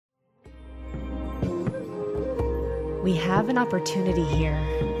We have an opportunity here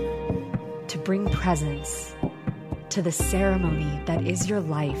to bring presence to the ceremony that is your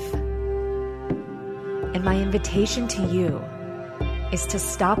life. And my invitation to you is to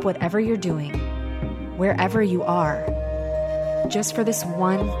stop whatever you're doing, wherever you are, just for this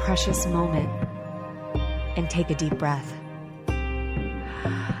one precious moment, and take a deep breath.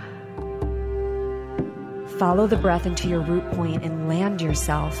 Follow the breath into your root point and land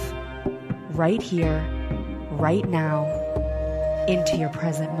yourself right here, right now, into your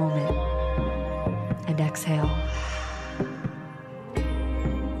present moment. And exhale.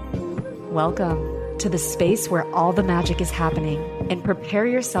 Welcome to the space where all the magic is happening, and prepare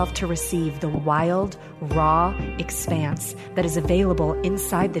yourself to receive the wild, raw expanse that is available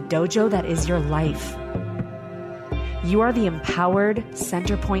inside the dojo that is your life. You are the empowered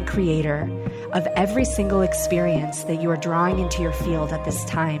center point creator of every single experience that you are drawing into your field at this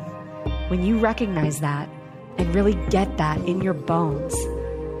time. When you recognize that and really get that in your bones,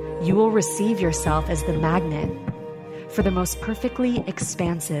 you will receive yourself as the magnet for the most perfectly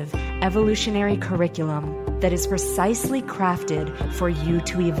expansive evolutionary curriculum that is precisely crafted for you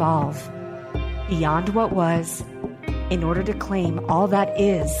to evolve beyond what was, in order to claim all that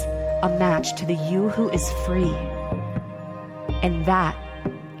is a match to the you who is free. And that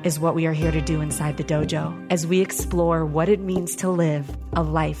is what we are here to do inside the dojo as we explore what it means to live a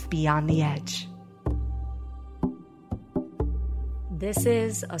life beyond the edge. This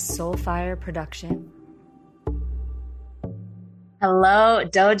is a Soulfire production. Hello,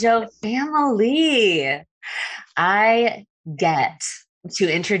 dojo family. I get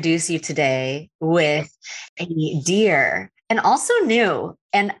to introduce you today with a dear and also new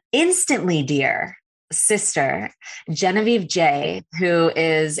and instantly dear sister, Genevieve Jae, who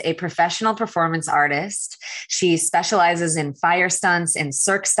is a professional performance artist. She specializes in fire stunts and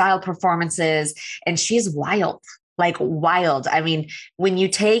cirque style performances, and she's wild, like wild. I mean, when you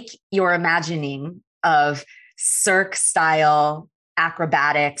take your imagining of cirque style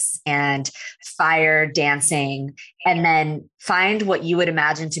acrobatics and fire dancing, and then find what you would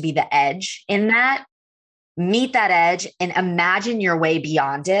imagine to be the edge in that, meet that edge and imagine your way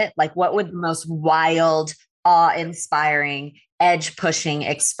beyond it. Like, what would the most wild, awe-inspiring, edge-pushing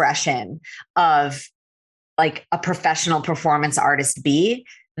expression of like a professional performance artist be?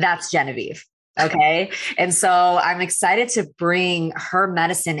 That's Genevieve. Okay. And so I'm excited to bring her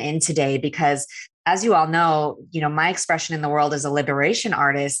medicine in today because, as you all know, my expression in the world as a liberation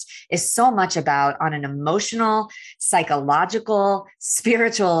artist is so much about, on an emotional, psychological,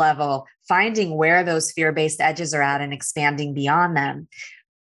 spiritual level, finding where those fear-based edges are at and expanding beyond them.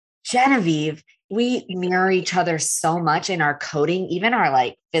 Genevieve, we mirror each other so much in our coding, even our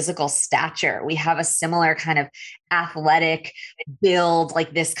like physical stature. We have a similar kind of athletic build,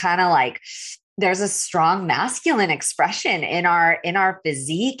 like this kind of like, there's a strong masculine expression in our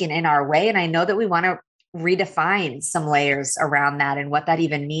physique and in our way. And I know that we want to redefine some layers around that and what that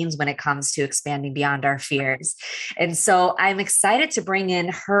even means when it comes to expanding beyond our fears. And so I'm excited to bring in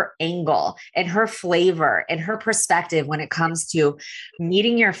her angle and her flavor and her perspective when it comes to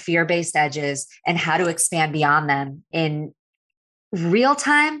meeting your fear-based edges and how to expand beyond them in real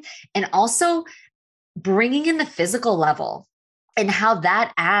time, and also bringing in the physical level and how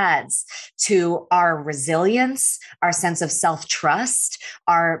that adds to our resilience, our sense of self-trust,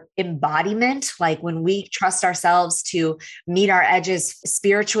 our embodiment. Like when we trust ourselves to meet our edges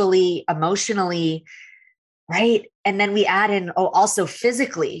spiritually, emotionally, right? And then we add in, also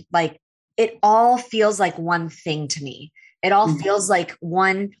physically, like it all feels like one thing to me. It all feels like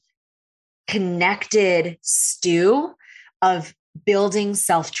one connected stew of building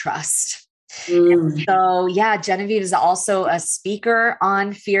self-trust. So yeah, Genevieve is also a speaker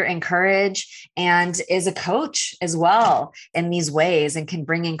on fear and courage and is a coach as well in these ways, and can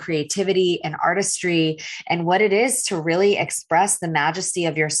bring in creativity and artistry and what it is to really express the majesty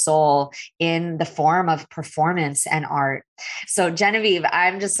of your soul in the form of performance and art. So Genevieve,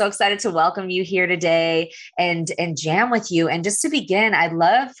 I'm just so excited to welcome you here today and jam with you. And just to begin, I'd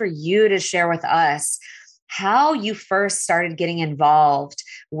love for you to share with us how you first started getting involved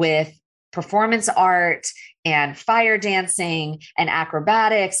with performance art and fire dancing and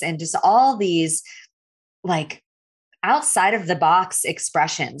acrobatics and just all these like outside of the box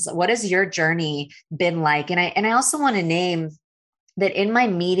expressions. What has your journey been like? And I also want to name that in my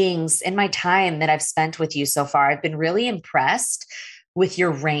meetings, in my time that I've spent with you so far, I've been really impressed with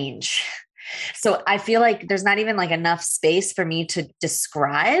your range. So I feel like there's not even like enough space for me to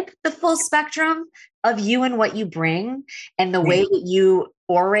describe the full spectrum of you and what you bring and the way that you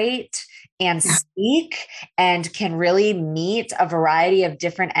orate and speak and can really meet a variety of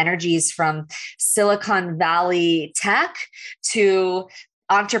different energies from Silicon Valley tech to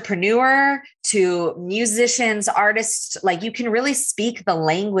entrepreneur to musicians, artists. Like, you can really speak the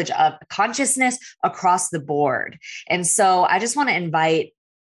language of consciousness across the board. And so I just want to invite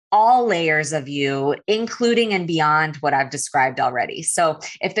all layers of you, including and beyond what I've described already. So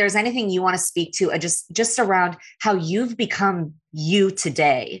if there's anything you want to speak to, just around how you've become you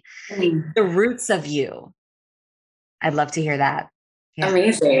today, the roots of you, I'd love to hear that. Yeah.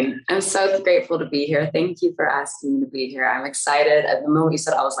 Amazing. I'm so grateful to be here. Thank you for asking me to be here. I'm excited. At the moment you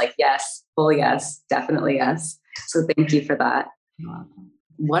said, I was like, yes, full yes, definitely yes. So thank you for that.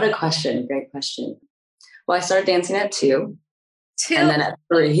 What a question. Great question. Well, I started dancing at 2. And then at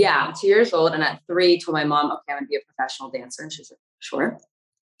 3, 2 years old. And at 3, told my mom, okay, I'm going to be a professional dancer. And she's like, sure.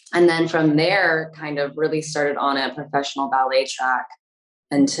 And then from there, kind of really started on a professional ballet track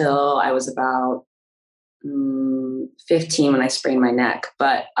until I was about 15 when I sprained my neck.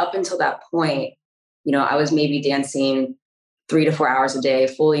 But up until that point, I was maybe dancing 3 to 4 hours a day,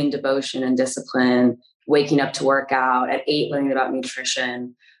 fully in devotion and discipline, waking up to work out, at 8, learning about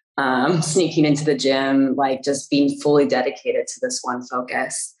nutrition, sneaking into the gym, like just being fully dedicated to this one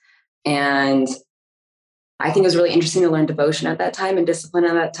focus. And I think it was really interesting to learn devotion at that time and discipline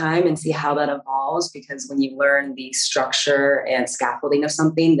at that time and see how that evolves, because when you learn the structure and scaffolding of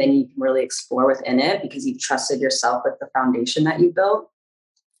something, then you can really explore within it because you've trusted yourself with the foundation that you built.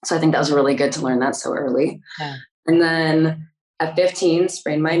 So I think that was really good to learn that so early. Yeah. And then at 15,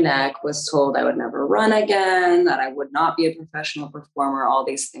 sprained my neck, was told I would never run again, that I would not be a professional performer, all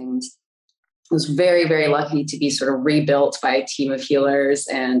these things. I was very, very lucky to be sort of rebuilt by a team of healers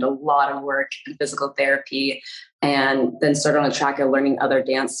and a lot of work and physical therapy, and then started on a track of learning other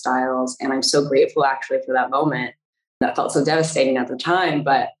dance styles. And I'm so grateful actually for that moment. That felt so devastating at the time,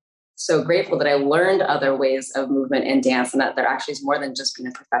 but so grateful that I learned other ways of movement and dance, and that there actually is more than just being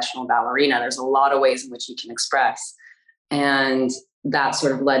a professional ballerina. There's a lot of ways in which you can express. And that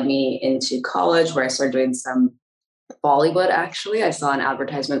sort of led me into college, where I started doing some Bollywood. Actually, I saw an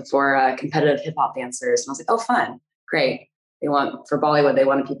advertisement for competitive hip hop dancers, and I was like, "Oh, fun, great!" For Bollywood, they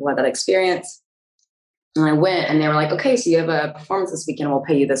wanted people who had that experience. And I went, and they were like, "Okay, so you have a performance this weekend, we'll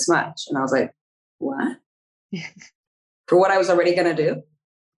pay you this much." And I was like, "What?" For what I was already going to do?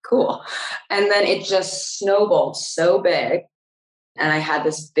 Cool. And then it just snowballed so big. And I had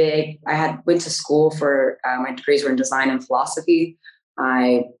went to school for my degrees were in design and philosophy.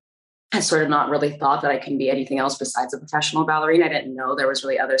 I had sort of not really thought that I can be anything else besides a professional ballerina. I didn't know there was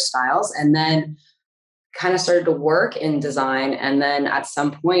really other styles. And then kind of started to work in design. And then at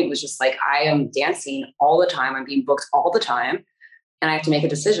some point was just like, I am dancing all the time. I'm being booked all the time. And I have to make a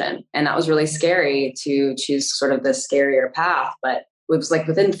decision. And that was really scary to choose sort of the scarier path. But it was like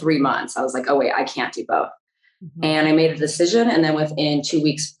within 3 months, I was like, oh, wait, I can't do both. Mm-hmm. And I made a decision. And then within 2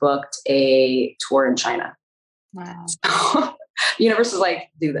 weeks, booked a tour in China. Wow. So the universe was like,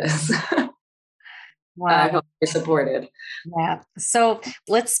 do this. Wow. I hope you're supported. Yeah. So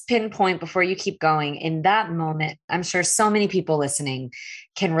let's pinpoint before you keep going. In that moment, I'm sure so many people listening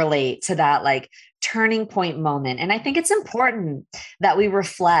can relate to that like turning point moment. And I think it's important that we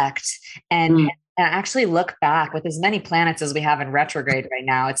reflect and actually look back with as many planets as we have in retrograde right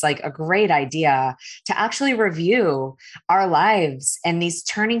now. It's like a great idea to actually review our lives and these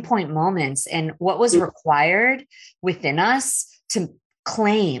turning point moments and what was required within us to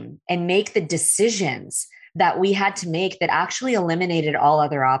claim and make the decisions that we had to make that actually eliminated all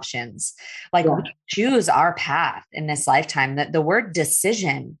other options. Like we choose our path in this lifetime. That the word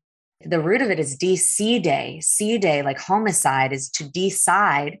decision, the root of it is C-day, like homicide is to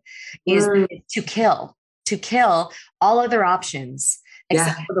decide, is to kill all other options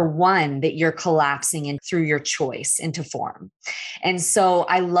except for the one that you're collapsing in through your choice into form. And so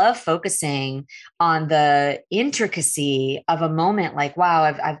I love focusing on the intricacy of a moment like, wow,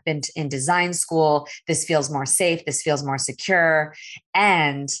 I've been in design school. This feels more safe. This feels more secure.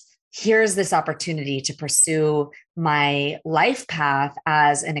 And here's this opportunity to pursue my life path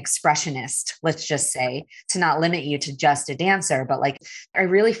as an expressionist, let's just say, to not limit you to just a dancer. But like, I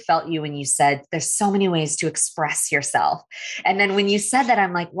really felt you when you said there's so many ways to express yourself. And then when you said that,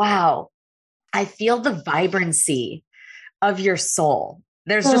 I'm like, wow, I feel the vibrancy of your soul.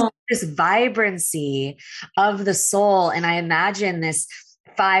 There's just this vibrancy of the soul. And I imagine this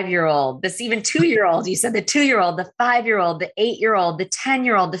 5-year-old, this even 2-year-old, you said the 2-year-old, the 5-year-old, the 8-year-old, the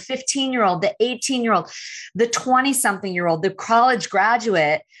 10-year-old, the 15-year-old, the 18-year-old, the 20-something-year-old, the college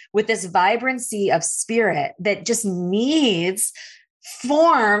graduate with this vibrancy of spirit that just needs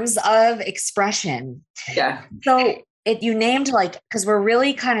forms of expression. Yeah. So you named like, because we're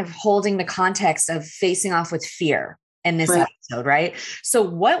really kind of holding the context of facing off with fear in this episode, right? So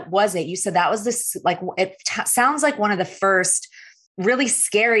what was it? You said that was this, like, sounds like one of the first really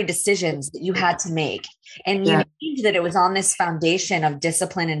scary decisions that you had to make. And you named that it was on this foundation of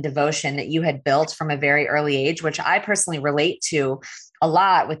discipline and devotion that you had built from a very early age, which I personally relate to a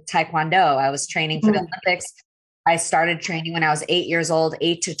lot with Taekwondo. I was training for the Olympics. I started training when I was 8 years old,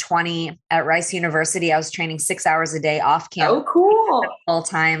 8 to 20 at Rice University. I was training 6 hours a day off campus. Oh, cool.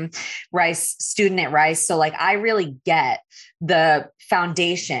 Full-time Rice student at Rice. So like, I really get the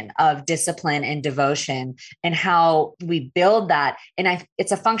foundation of discipline and devotion and how we build that. And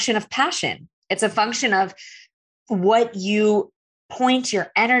it's a function of passion. It's a function of what you point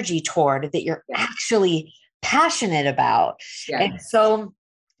your energy toward that you're actually passionate about. Yeah. And so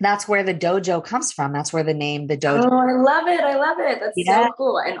that's where the dojo comes from. That's where the name, the dojo. Oh, I love it. I love it. That's so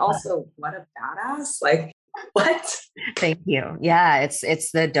cool. And also, what a badass. Like, what? Thank you. Yeah. It's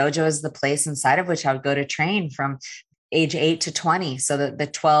the dojo is the place inside of which I would go to train from age 8 to 20. So the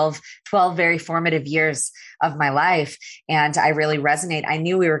 12 very formative years of my life. And I really resonate. I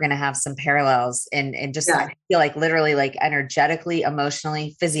knew we were going to have some parallels and just I feel like literally like energetically,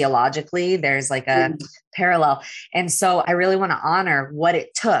 emotionally, physiologically, there's like a parallel. And so I really want to honor what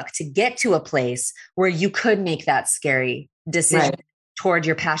it took to get to a place where you could make that scary decision toward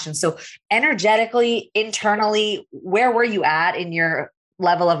your passion. So energetically, internally, where were you at in your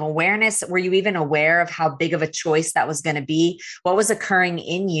level of awareness? Were you even aware of how big of a choice that was going to be? What was occurring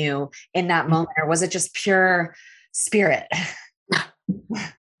in you in that moment? Or was it just pure spirit?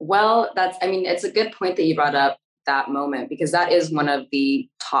 Well, it's a good point that you brought up that moment, because that is one of the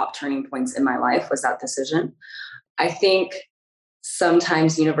top turning points in my life, was that decision. I think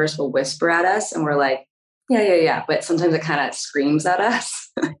sometimes the universe will whisper at us and we're like, yeah. But sometimes it kind of screams at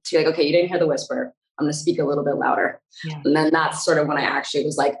us to be like, okay, you didn't hear the whisper. I'm going to speak a little bit louder. Yeah. And then that's sort of when I actually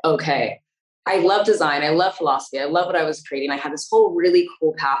was like, okay, I love design. I love philosophy. I love what I was creating. I had this whole really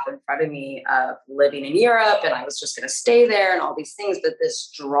cool path in front of me of living in Europe, and I was just going to stay there and all these things. But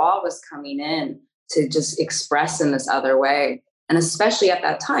this draw was coming in to just express in this other way. And especially at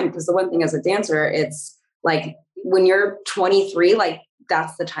that time, because the one thing as a dancer, it's like when you're 23, like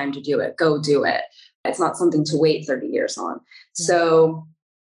that's the time to do it. Go do it. It's not something to wait 30 years on. Yeah. So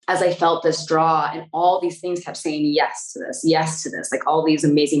as I felt this draw and all these things kept saying yes to this, like all these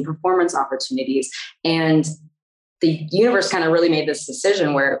amazing performance opportunities. And the universe kind of really made this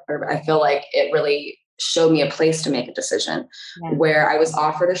decision where I feel like it really showed me a place to make a decision where I was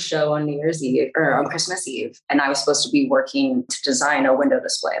offered a show on New Year's Eve or on Christmas Eve. And I was supposed to be working to design a window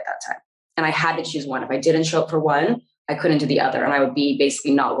display at that time. And I had to choose one. If I didn't show up for one, I couldn't do the other. And I would be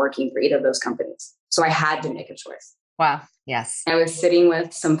basically not working for either of those companies. So I had to make a choice. Wow. Yes. I was sitting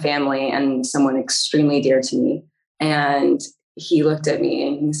with some family and someone extremely dear to me. And he looked at me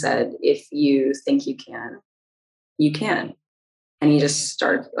and he said, if you think you can, you can. And he just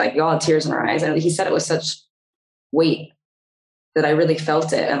started, like, we all had tears in our eyes. And he said it with such weight that I really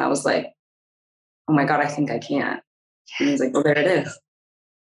felt it. And I was like, oh my God, I think I can. And he's like, well, there it is.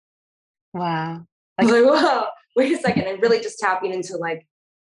 Wow. I was like, whoa, wait a second. And really just tapping into like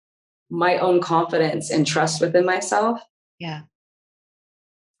my own confidence and trust within myself. Yeah.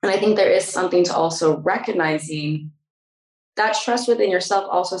 And I think there is something to also recognizing that trust within yourself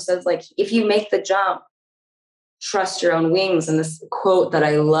also says, like, if you make the jump, trust your own wings. And this quote that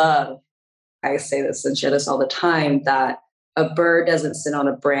I love, I say this and share this all the time, that a bird doesn't sit on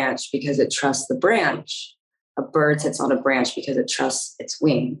a branch because it trusts the branch. A bird sits on a branch because it trusts its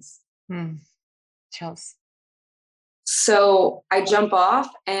wings. Chills. So I jump off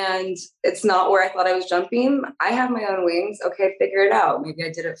and it's not where I thought I was jumping. I have my own wings. Okay, figure it out. Maybe I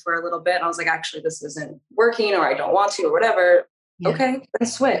did it for a little bit and I was like, actually, this isn't working, or I don't want to, or whatever. Yeah. Okay, then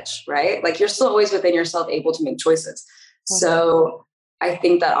switch, right? Like, you're still always within yourself able to make choices. Okay. So I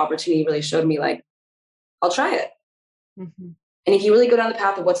think that opportunity really showed me, like, I'll try it. Mm-hmm. And if you really go down the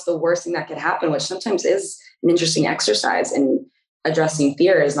path of what's the worst thing that could happen, which sometimes is an interesting exercise in addressing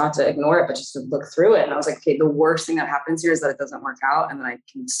fear, is not to ignore it, but just to look through it. And I was like, okay, the worst thing that happens here is that it doesn't work out. And then I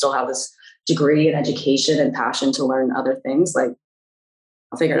can still have this degree in education and passion to learn other things. Like,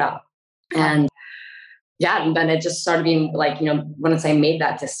 I'll figure it out. And yeah, and then it just started being like, once I made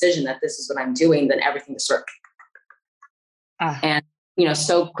that decision that this is what I'm doing, then everything just sort of, and,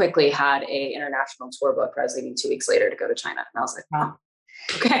 so quickly had a international tour book where I was leaving 2 weeks later to go to China. And I was like, wow.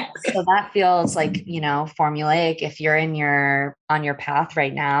 Okay. So that feels like, formulaic. If you're on your path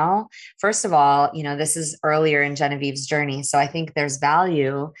right now, first of all, this is earlier in Genevieve's journey. So I think there's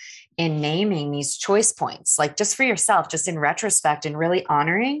value in naming these choice points, like just for yourself, just in retrospect, and really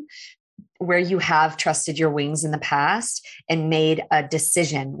honoring where you have trusted your wings in the past and made a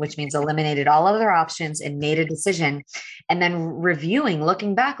decision, which means eliminated all other options and made a decision. And then reviewing,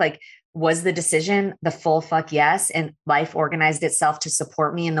 looking back, like, was the decision the full fuck yes, and life organized itself to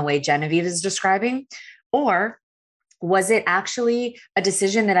support me in the way Genevieve is describing? Or was it actually a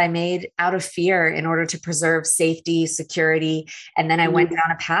decision that I made out of fear in order to preserve safety, security? And then I went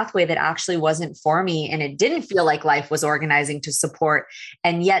down a pathway that actually wasn't for me, and it didn't feel like life was organizing to support.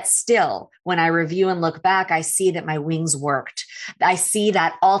 And yet still, when I review and look back, I see that my wings worked. I see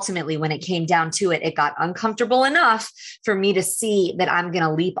that ultimately when it came down to it, it got uncomfortable enough for me to see that I'm going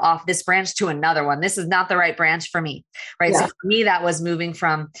to leap off this branch to another one. This is not the right branch for me, right? Yeah. So for me, that was moving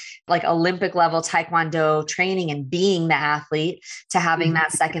from like Olympic level Taekwondo training and being the athlete to having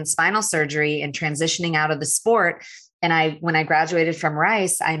that second spinal surgery and transitioning out of the sport. And when I graduated from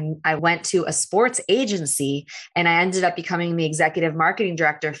Rice, I went to a sports agency, and I ended up becoming the executive marketing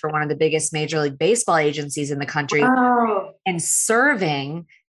director for one of the biggest Major League Baseball agencies in the country. Wow. And serving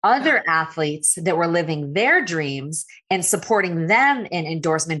other athletes that were living their dreams and supporting them in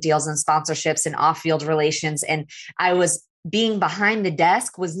endorsement deals and sponsorships and off-field relations. And being behind the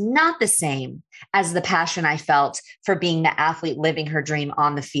desk was not the same as the passion I felt for being the athlete living her dream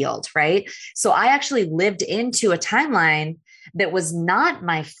on the field, right? So I actually lived into a timeline that was not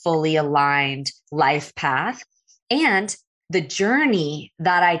my fully aligned life path. And the journey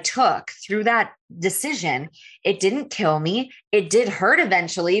that I took through that decision, it didn't kill me. It did hurt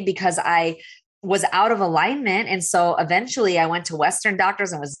eventually because I was out of alignment. And so eventually I went to Western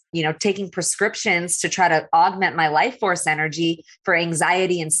doctors and was, taking prescriptions to try to augment my life force energy for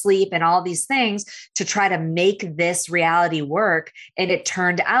anxiety and sleep and all these things to try to make this reality work. And it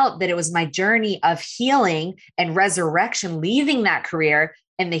turned out that it was my journey of healing and resurrection, leaving that career,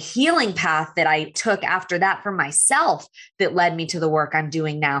 and the healing path that I took after that for myself that led me to the work I'm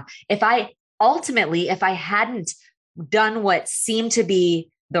doing now. If I hadn't done what seemed to be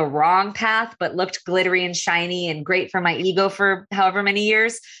the wrong path, but looked glittery and shiny and great for my ego for however many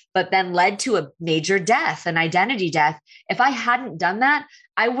years, but then led to a major death, an identity death. If I hadn't done that,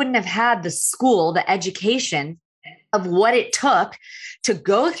 I wouldn't have had the school, the education of what it took to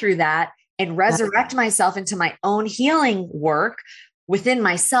go through that and resurrect myself into my own healing work within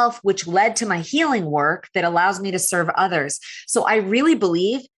myself, which led to my healing work that allows me to serve others. So I really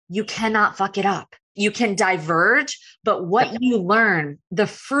believe you cannot fuck it up. You can diverge, but what you learn, the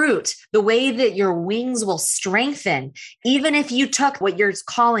fruit, the way that your wings will strengthen, even if you took what you're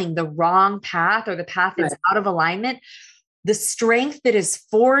calling the wrong path or the path that's out of alignment, the strength that is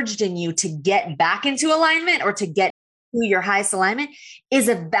forged in you to get back into alignment or to get to your highest alignment is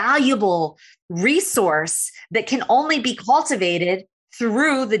a valuable resource that can only be cultivated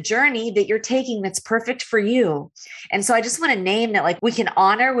through the journey that you're taking that's perfect for you. And so I just want to name that, like, we can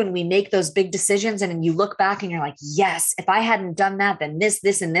honor when we make those big decisions and you look back and you're like, yes, if I hadn't done that, then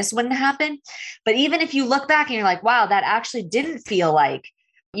this, and this wouldn't happen. But even if you look back and you're like, wow, that actually didn't feel like,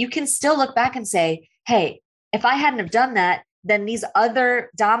 you can still look back and say, hey, if I hadn't have done that, then these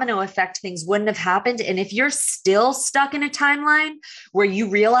other domino effect things wouldn't have happened. And if you're still stuck in a timeline where you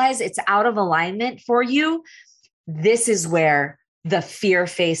realize it's out of alignment for you, this is where the fear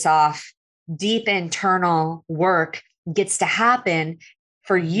face off, deep internal work gets to happen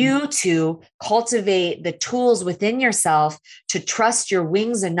for you to cultivate the tools within yourself to trust your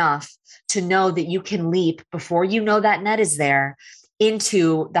wings enough to know that you can leap before you know that net is there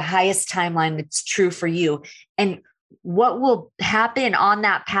into the highest timeline that's true for you. And what will happen on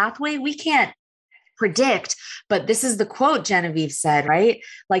that pathway, we can't predict, but this is the quote Genevieve said, right?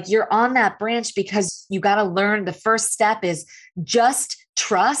 Like, you're on that branch because you got to learn. The first step is just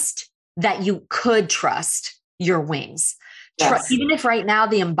trust that you could trust your wings. Yes. Even if right now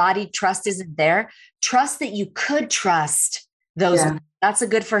the embodied trust isn't there, trust that you could trust those. Yeah. That's a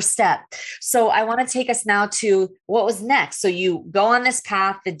good first step. So I want to take us now to what was next. So you go on this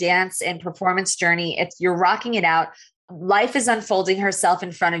path, the dance and performance journey. You're rocking it out. Life is unfolding herself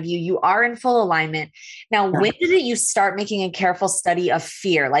in front of you. You are in full alignment. Now, when did you start making a careful study of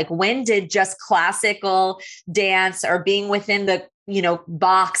fear? Like, when did just classical dance or being within the,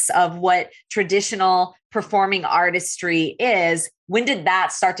 box of what traditional performing artistry is, when did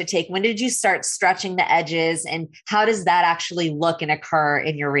that start to take? When did you start stretching the edges? And how does that actually look and occur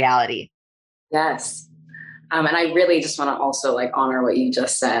in your reality? Yes. And I really just want to also honor what you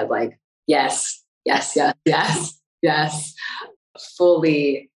just said. Like, yes.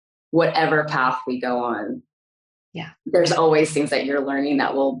 fully whatever path we go on. Yeah. There's always things that you're learning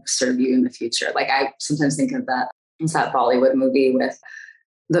that will serve you in the future. Like I sometimes think of that. It's that Bollywood movie with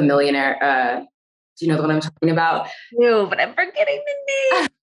the millionaire. Do you know the one I'm talking about? No, but I'm forgetting the name.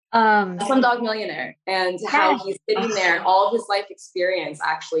 Slumdog Millionaire, and how he's sitting there and all of his life experience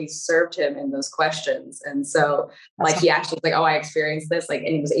actually served him in those questions. And so like he actually was like, oh, I experienced this, like,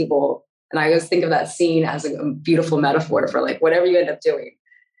 and he was able, and I always think of that scene as a beautiful metaphor for like, whatever you end up doing,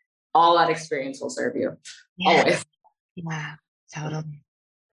 all that experience will serve you. Always. Yeah, totally.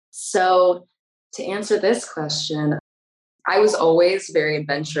 So to answer this question, I was always very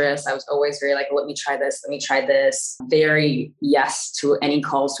adventurous. I was always very like, let me try this. Let me try this. Very yes to any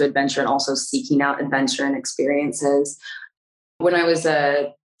calls to adventure, and also seeking out adventure and experiences. When I was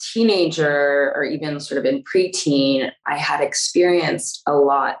a teenager, or even sort of in preteen, I had experienced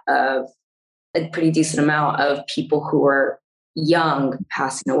a pretty decent amount of people who were young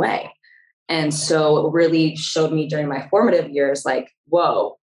passing away. And so it really showed me during my formative years, like,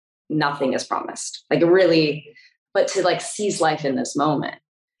 whoa, nothing is promised. Like, it really, but to like seize life in this moment.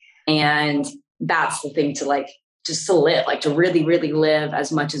 And that's the thing, to like, just to live, like to really, really live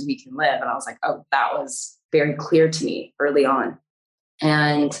as much as we can live. And I was like, oh, that was very clear to me early on.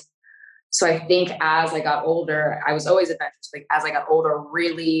 And so I think as I got older, I was always adventurous. Like as I got older,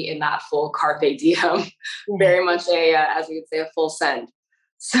 really in that full carpe diem, very much as we would say, a full send.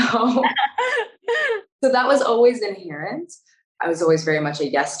 So that was always inherent. I was always very much a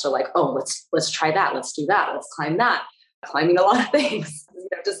yes to like, oh, let's try that. Let's do that. Let's climb that. Climbing a lot of things,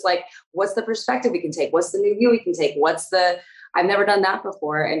 just like, what's the perspective we can take? What's the new view we can take? I've never done that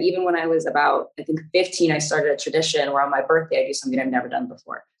before. And even when I was about, I think 15, I started a tradition where on my birthday, I do something I've never done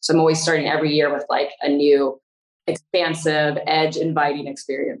before. So I'm always starting every year with like a new expansive, edge inviting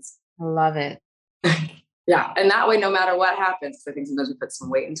experience. I love it. Yeah. And that way, no matter what happens, I think sometimes we put some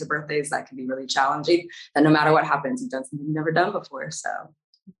weight into birthdays that can be really challenging. And no matter what happens, you've done something you've never done before. So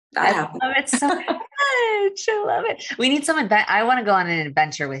that happens. I love it so much. I love it. We need some I want to go on an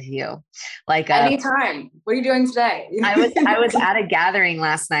adventure with you. Like anytime. What are you doing today? I was at a gathering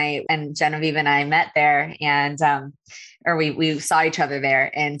last night, and Genevieve and I met there, and or we saw each other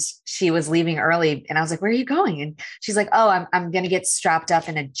there, and she was leaving early, and I was like, where are you going? And she's like, oh, I'm going to get strapped up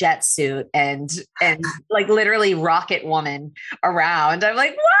in a jet suit and like literally rocket woman around. I'm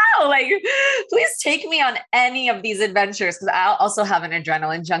like, wow, like please take me on any of these adventures. Cause I also have an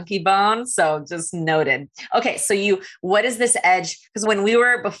adrenaline junkie bone. So just noted. Okay. So what is this edge? Cause when we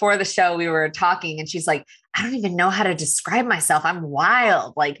were before the show, we were talking, and she's like, I don't even know how to describe myself. I'm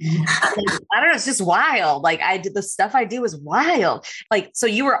wild. Like, I don't know. It's just wild. Like the stuff I do is wild. Like, so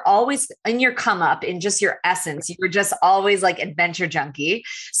you were always in your come up, in just your essence. You were just always like adventure junkie.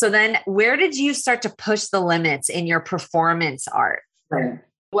 So then where did you start to push the limits in your performance art?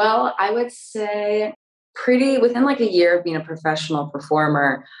 Well, I would say within like a year of being a professional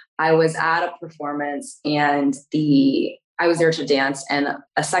performer, I was at a performance, and I was there to dance, and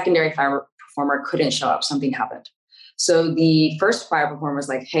a secondary fire performer couldn't show up. Something happened. So the first fire performer was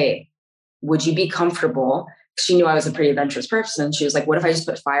like, hey, would you be comfortable? She knew I was a pretty adventurous person. She was like, what if I just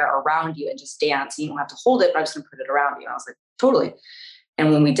put fire around you and just dance? You don't have to hold it, but I'm just going to put it around you. And I was like, totally.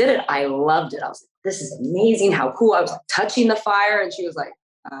 And when we did it, I loved it. I was like, this is amazing. How cool. I was like, touching the fire. And she was like,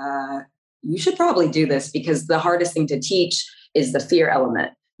 you should probably do this, because the hardest thing to teach is the fear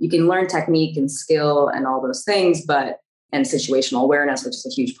element. You can learn technique and skill and all those things, and situational awareness, which is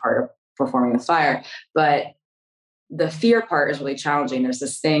a huge part of performing with fire. But the fear part is really challenging. There's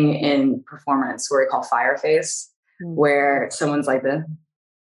this thing in performance where we call fire face, where someone's like this.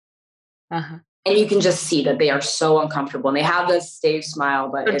 Uh-huh. And you can just see that they are so uncomfortable, and they have this stage smile,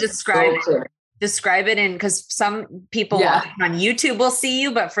 but so it's so clear. Describe it because some people watching on YouTube will see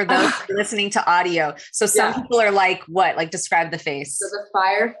you, but for those listening to audio, so some people are like, what? Like, describe the face. So the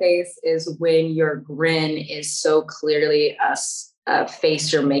fire face is when your grin is so clearly a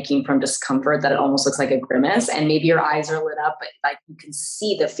face you're making from discomfort that it almost looks like a grimace, and maybe your eyes are lit up, but like you can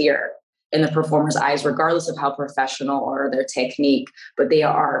see the fear in the performer's eyes, regardless of how professional or their technique, but they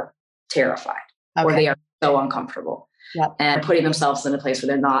are terrified or they are so uncomfortable. Yep. And putting themselves in a place where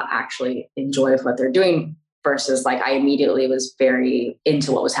they're not actually enjoying what they're doing, versus like I immediately was very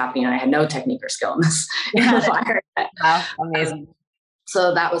into what was happening, and I had no technique or skill in this in the fire. Wow, amazing.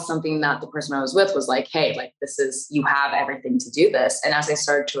 So that was something that the person I was with was like, hey, like you have everything to do this. And as I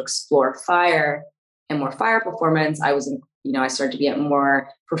started to explore fire and more fire performance, I started to be at more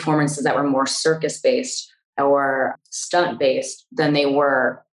performances that were more circus based or stunt based than they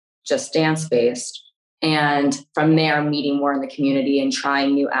were just dance based. And from there, meeting more in the community and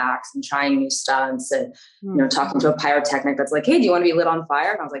trying new acts and trying new stunts and, talking to a pyrotechnic that's like, hey, do you want to be lit on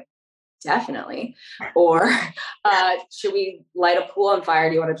fire? And I was like, definitely. Or should we light a pool on fire?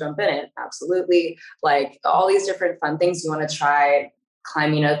 Do you want to jump in it? Absolutely. Like all these different fun things. You want to try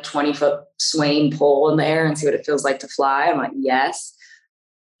climbing a 20-foot swaying pole in the air and see what it feels like to fly? I'm like, yes.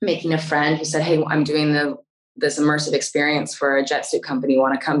 Making a friend who said, hey, I'm doing this immersive experience for a jet suit company.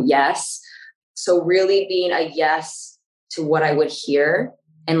 Want to come? Yes. So really being a yes to what I would hear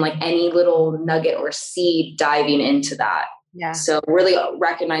and like any little nugget or seed diving into that. Yeah. So really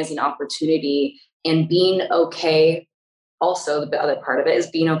recognizing opportunity and being okay. Also, the other part of it is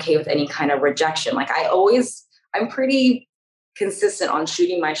being okay with any kind of rejection. Like I'm pretty consistent on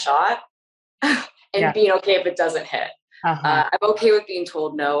shooting my shot and being okay if it doesn't hit. I'm okay with being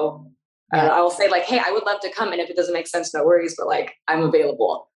told no. I'll say like, hey, I would love to come. And if it doesn't make sense, no worries, but like, I'm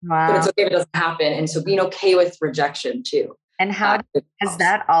available. Wow. But it's okay if it doesn't happen. And so being okay with rejection too. And how has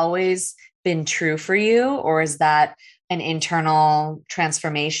that always been true for you? Or is that an internal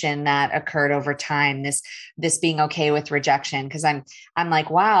transformation that occurred over time? This being okay with rejection? Cause I'm like,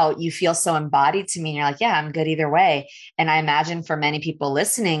 wow, you feel so embodied to me. And you're like, yeah, I'm good either way. And I imagine for many people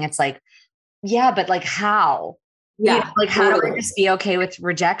listening, it's like, yeah, but like how? Yeah. Like how do I just be okay with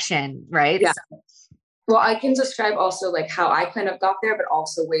rejection? Right. Yeah. Well, I can describe also like how I kind of got there, but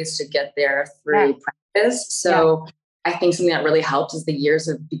also ways to get there through practice. So I think something that really helped is the years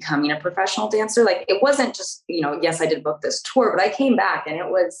of becoming a professional dancer. Like it wasn't just, yes, I did book this tour, but I came back and it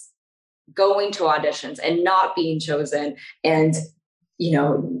was going to auditions and not being chosen. And,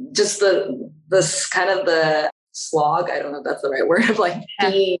 just this kind of the slog, I don't know if that's the right word, of like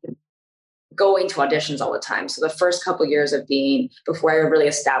going to auditions all the time. So the first couple of years of before I really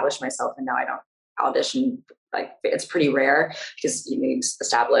established myself, and now I don't audition, like it's pretty rare because you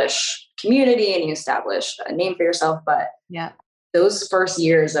establish community and you establish a name for yourself. But those first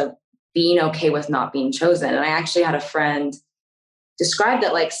years of being okay with not being chosen. And I actually had a friend describe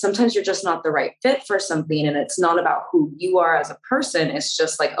that like sometimes you're just not the right fit for something, and it's not about who you are as a person. It's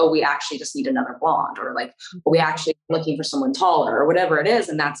just like, oh, we actually just need another blonde, or like we actually looking for someone taller, or whatever it is,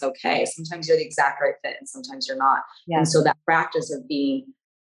 and that's okay. Sometimes you're the exact right fit and sometimes you're not. And so that practice of being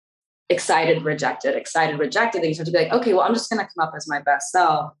excited, rejected, then you start to be like, okay, well, I'm just going to come up as my best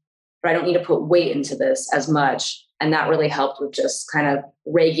self, but I don't need to put weight into this as much. And that really helped with just kind of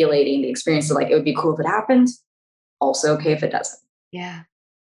regulating the experience of like, it would be cool if it happened, also okay if it doesn't. Yeah.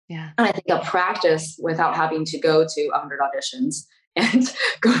 Yeah. And I think a practice without having to go to 100 auditions and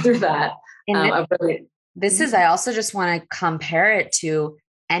go through that. And I also just want to compare it to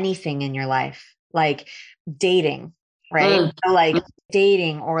anything in your life, like dating, right? So like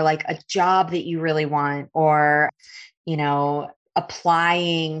dating, or like a job that you really want, or,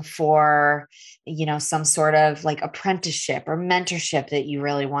 applying for, some sort of like apprenticeship or mentorship that you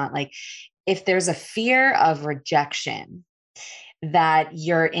really want. Like if there's a fear of rejection that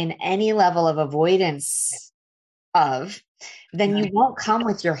you're in any level of avoidance of, then you won't come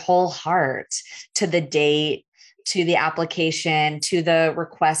with your whole heart to the date, to the application, to the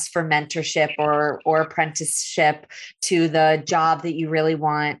request for mentorship or apprenticeship, to the job that you really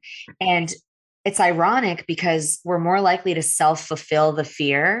want. And it's ironic because we're more likely to self-fulfill the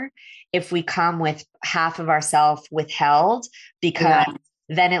fear if we come with half of ourselves withheld, because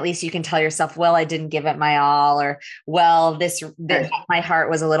then at least you can tell yourself, well, I didn't give it my all, or, well, my heart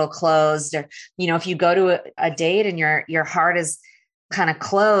was a little closed. Or, if you go to a date and your heart is kind of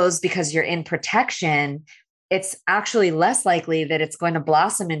closed because you're in protection, it's actually less likely that it's going to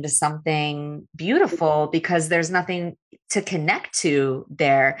blossom into something beautiful because there's nothing to connect to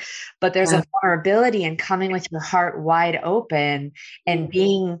there. But there's a vulnerability in coming with your heart wide open and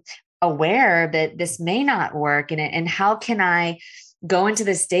being aware that this may not work. And how can I go into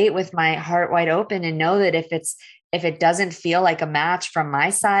this date with my heart wide open and know that if it doesn't feel like a match from my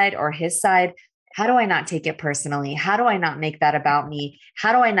side or his side, how do I not take it personally? How do I not make that about me?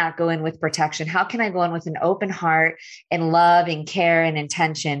 How do I not go in with protection? How can I go in with an open heart and love and care and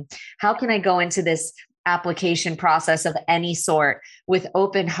intention? How can I go into this application process of any sort with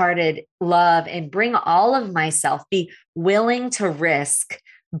open-hearted love and bring all of myself, be willing to risk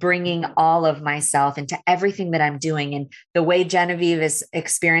bringing all of myself into everything that I'm doing? And the way Genevieve is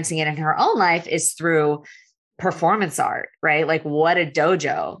experiencing it in her own life is through performance art, right? Like what a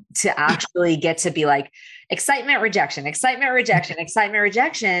dojo to actually get to be like excitement, rejection, excitement, rejection, excitement,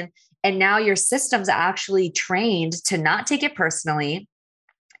 rejection. And now your system's actually trained to not take it personally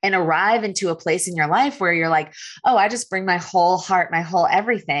and arrive into a place in your life where you're like, oh, I just bring my whole heart, my whole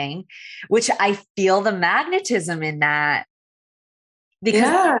everything, which I feel the magnetism in that because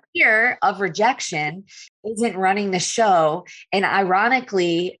the fear of rejection isn't running the show. And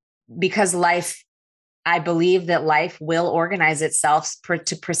ironically, because I believe that life will organize itself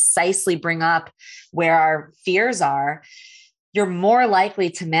to precisely bring up where our fears are. You're more likely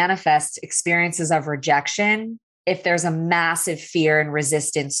to manifest experiences of rejection if there's a massive fear and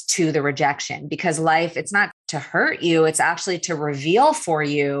resistance to the rejection, because life, it's not to hurt you, it's actually to reveal for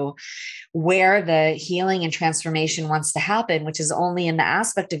you where the healing and transformation wants to happen, which is only in the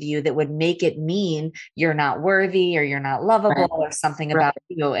aspect of you that would make it mean you're not worthy or you're not lovable or something about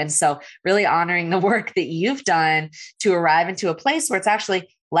you. And so really honoring the work that you've done to arrive into a place where it's actually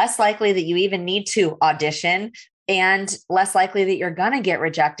less likely that you even need to audition, and less likely that you're going to get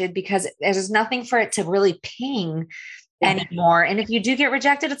rejected, because there's nothing for it to really ping anymore. And if you do get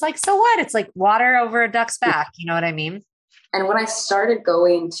rejected, it's like, so what? It's like water over a duck's back. You know what I mean? And when I started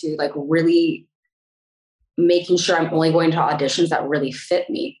going to like really making sure I'm only going to auditions that really fit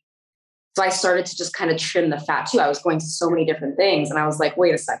me. So I started to just kind of trim the fat too. I was going to so many different things. And I was like,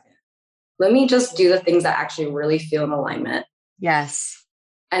 wait a second, let me just do the things that actually really feel in alignment. Yes.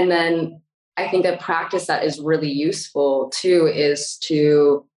 And then I think a practice that is really useful too is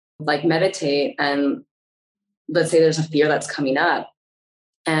to like meditate. And let's say there's a fear that's coming up.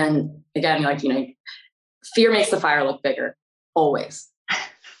 And again, like, fear makes the fire look bigger. Always.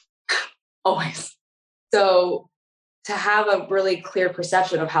 Always. So to have a really clear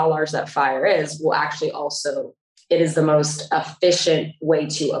perception of how large that fire is will actually also, it is the most efficient way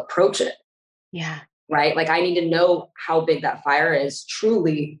to approach it. Yeah. Right. Like I need to know how big that fire is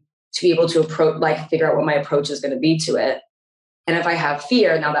truly to be able to approach, like figure out what my approach is going to be to it. And if I have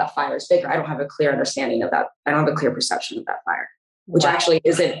fear, now that fire is bigger. I don't have a clear understanding of that. I don't have a clear perception of that fire, which actually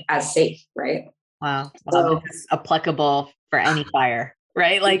isn't as safe. Right. Wow. So it's applicable for any fire,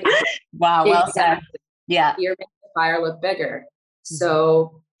 right? Like, wow. Well said. Yeah. Fear makes the fire look bigger.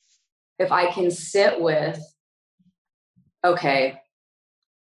 So if I can sit with, okay,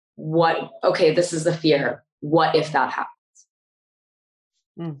 this is the fear. What if that happens?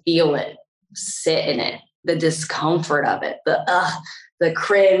 Feel it, sit in it, the discomfort of it, the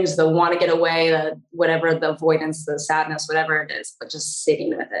cringe, the want to get away, the whatever, the avoidance, the sadness, whatever it is, but just sitting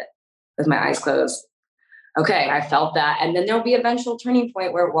with it with my eyes closed. Okay, I felt that. And then there'll be an eventual turning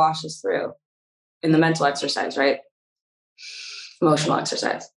point where it washes through in the mental exercise, right? Emotional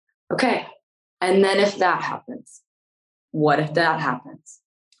exercise. Okay. And then if that happens, what if that happens?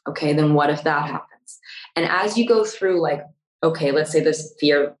 Okay, then what if that happens? And as you go through, like, okay, let's say this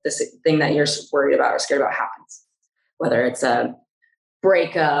fear, this thing that you're worried about or scared about happens, whether it's a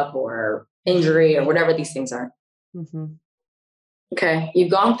breakup or injury or whatever these things are. Mm-hmm. Okay,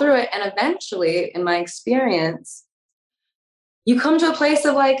 you've gone through it. And eventually, in my experience, you come to a place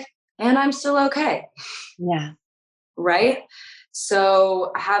of like, and I'm still okay. Yeah. Right?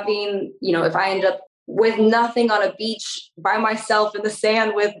 So having, if I end up with nothing on a beach by myself in the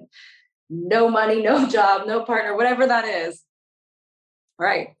sand with no money, no job, no partner, whatever that is, all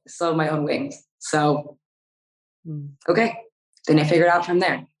right, slow my own wings. So, okay, then I figure it out from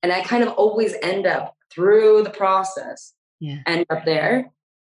there. And I kind of always end up through the process, end up there.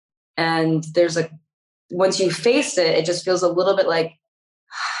 And there's once you face it, it just feels a little bit like,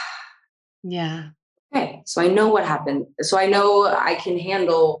 yeah. Okay, so I know what happened. So I know I can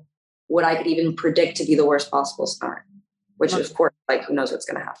handle what I could even predict to be the worst possible scenario, which of course, like who knows what's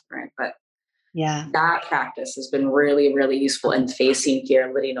going to happen, right? But that practice has been really, really useful in facing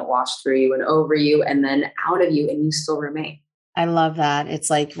fear, letting it wash through you and over you and then out of you, and you still remain. I love that. It's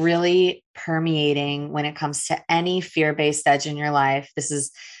like really permeating when it comes to any fear-based edge in your life. This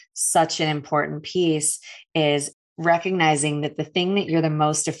is such an important piece, is recognizing that the thing that you're the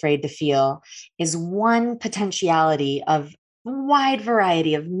most afraid to feel is one potentiality of a wide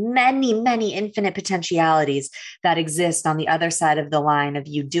variety of many, many infinite potentialities that exist on the other side of the line of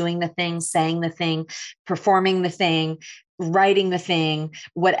you doing the thing, saying the thing, performing the thing, writing the thing,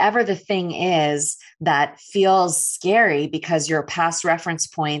 whatever the thing is that feels scary because your past reference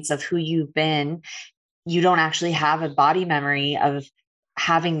points of who you've been, you don't actually have a body memory of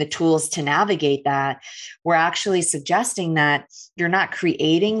having the tools to navigate that. We're actually suggesting that you're not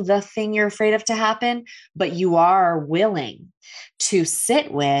creating the thing you're afraid of to happen, but you are willing to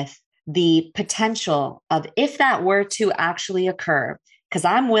sit with the potential of if that were to actually occur, because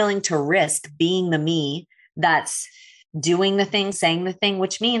I'm willing to risk being the me that's doing the thing, saying the thing,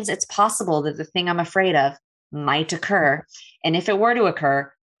 which means it's possible that the thing I'm afraid of might occur. And if it were to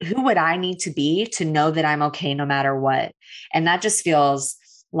occur, who would I need to be to know that I'm okay no matter what? And that just feels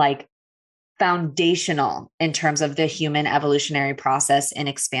like foundational in terms of the human evolutionary process in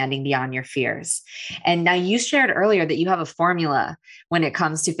expanding beyond your fears. And now you shared earlier that you have a formula when it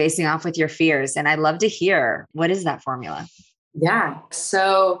comes to facing off with your fears. And I'd love to hear, what is that formula? Yeah.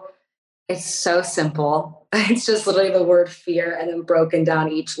 So it's so simple. It's just literally the word fear and then broken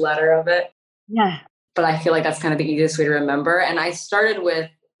down each letter of it. Yeah. But I feel like that's kind of the easiest way to remember. And I started with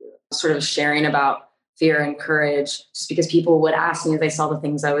sort of sharing about fear and courage just because people would ask me if they saw the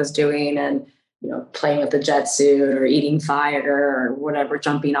things I was doing and, playing with the jet suit or eating fire or whatever,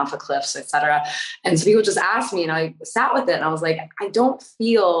 jumping off of cliffs, etc. And so people just asked me and I sat with it and I was like, I don't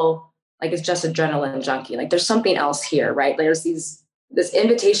feel like it's just adrenaline junkie. Like there's something else here, right? There's this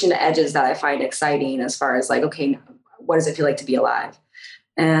invitation to edges that I find exciting as far as like, okay, what does it feel like to be alive?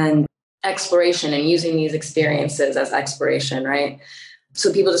 And exploration and using these experiences as exploration, right?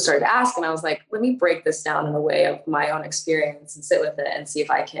 So people just started to ask, and I was like, let me break this down in a way of my own experience and sit with it and see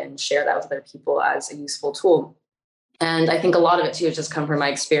if I can share that with other people as a useful tool. And I think a lot of it too has just come from my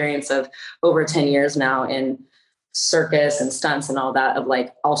experience of over 10 years now in circus and stunts and all that, of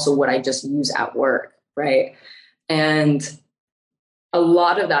like also what I just use at work, right? And a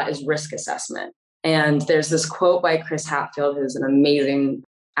lot of that is risk assessment. And there's this quote by Chris Hadfield, who's an amazing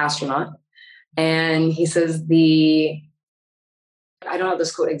astronaut. And he says I don't have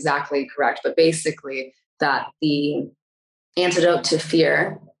this quote exactly correct, but basically that the antidote to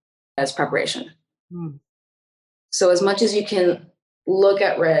fear is preparation. Mm. So as much as you can look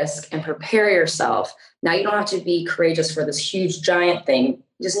at risk and prepare yourself, now you don't have to be courageous for this huge giant thing.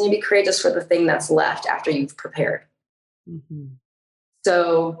 You just need to be courageous for the thing that's left after you've prepared. Mm-hmm.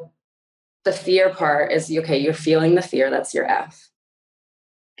 So the fear part is, okay, you're feeling the fear. That's your F.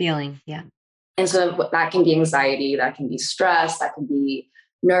 Feeling, yeah. And so that can be anxiety, that can be stress, that can be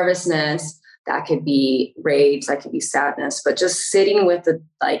nervousness, that could be rage, that could be sadness, but just sitting with the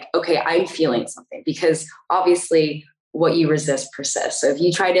like, okay, I'm feeling something, because obviously what you resist persists. So if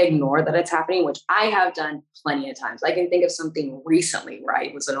you try to ignore that it's happening, which I have done plenty of times, I can think of something recently where I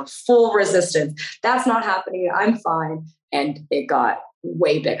was in a full resistance. That's not happening. I'm fine. And it got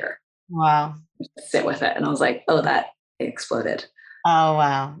way bigger. Wow. Sit with it. And I was like, oh, that exploded. Oh,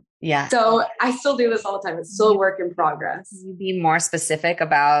 wow. Yeah. So I still do this all the time. It's still a work in progress. Can you be more specific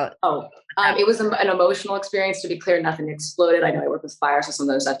about? It was an emotional experience. To be clear, nothing exploded. I know I work with fire, so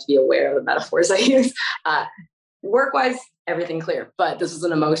sometimes I have to be aware of the metaphors I use. Work-wise, everything clear. But this was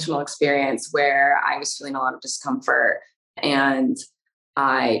an emotional experience where I was feeling a lot of discomfort, and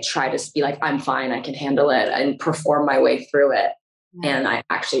I tried to be like, I'm fine, I can handle it, and perform my way through it. Yeah. And I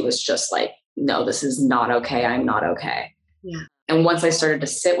actually was just like, no, this is not okay. I'm not okay. Yeah. And once I started to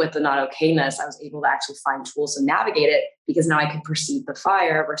sit with the not okayness, I was able to actually find tools to navigate it, because now I could perceive the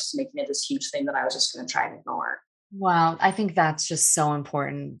fire versus making it this huge thing that I was just going to try and ignore. Wow. I think that's just so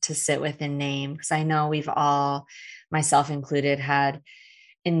important to sit with and name, because I know we've all, myself included, had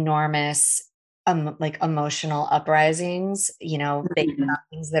enormous emotional uprisings, based on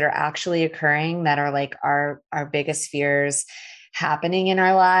things that are actually occurring that are like our biggest fears happening in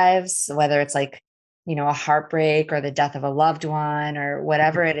our lives, whether it's like, a heartbreak or the death of a loved one or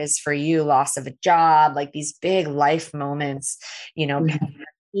whatever it is for you, loss of a job, like these big life moments,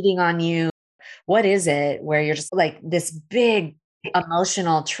 cheating on you. What is it where you're just like this big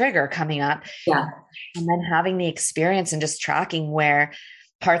emotional trigger coming up? Yeah. And then having the experience and just tracking where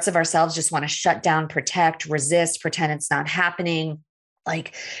parts of ourselves just want to shut down, protect, resist, pretend it's not happening.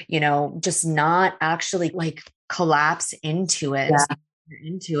 Like, just not actually like collapse into it. Yeah.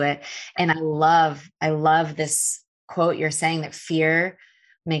 Into it. And I love this quote you're saying, that fear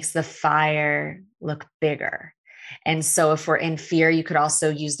makes the fire look bigger. And so if we're in fear, you could also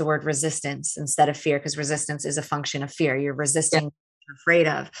use the word resistance instead of fear, because resistance is a function of fear. You're resisting what you're afraid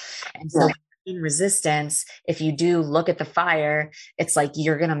of. And so in resistance, if you do look at the fire, it's like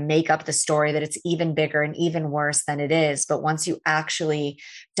you're going to make up the story that it's even bigger and even worse than it is. But once you actually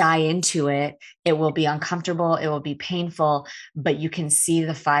dive into it, it will be uncomfortable. It will be painful, but you can see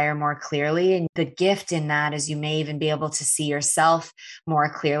the fire more clearly. And the gift in that is you may even be able to see yourself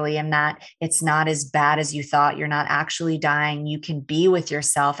more clearly in that it's not as bad as you thought. You're not actually dying. You can be with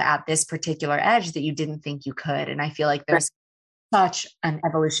yourself at this particular edge that you didn't think you could. And I feel like there's such an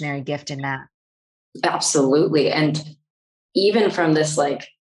evolutionary gift in that. Absolutely. And even from this like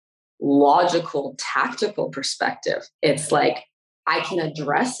logical, tactical perspective, it's like I can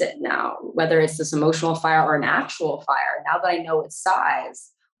address it now, whether it's this emotional fire or an actual fire. Now that I know its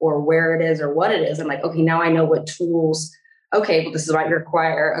size or where it is or what it is, I'm like, okay, now I know what tools. Okay, well, this is why you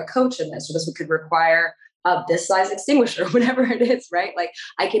require a coach in this, or this could require this size extinguisher, whatever it is, right? Like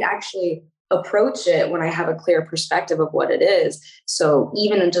I could actually approach it when I have a clear perspective of what it is. So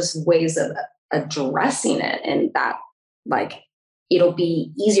even in just ways of addressing it, and that like it'll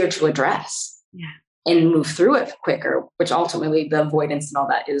be easier to address and move through it quicker, which ultimately the avoidance and all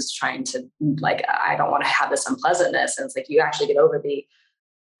that is trying to like, I don't want to have this unpleasantness. And it's like, you actually get over the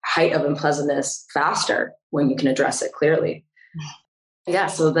height of unpleasantness faster when you can address it clearly. Yeah.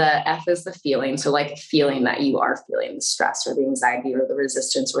 So the F is the feeling. So like feeling that you are feeling the stress or the anxiety or the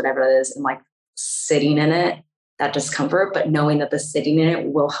resistance, or whatever it is, and like sitting in it, that discomfort, but knowing that the sitting in it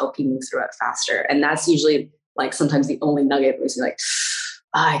will help you move through it faster. And that's usually like sometimes the only nugget was like,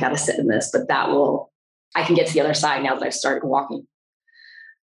 oh, I got to sit in this, but I can get to the other side now that I've started walking.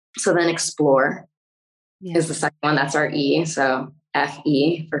 So then explore is the second one. That's our E. So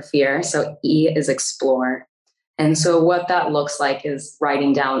FE for fear. So E is explore. And so what that looks like is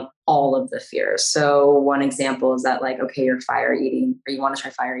writing down all of the fears. So one example is that like, okay, you're fire eating, or you want to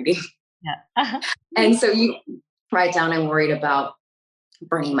try fire eating. Yeah. And so you write down, I'm worried about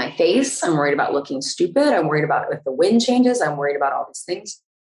burning my face. I'm worried about looking stupid. I'm worried about if the wind changes. I'm worried about all these things.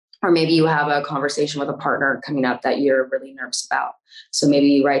 Or maybe you have a conversation with a partner coming up that you're really nervous about. So maybe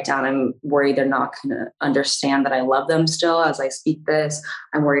you write down, I'm worried they're not going to understand that I love them still as I speak this.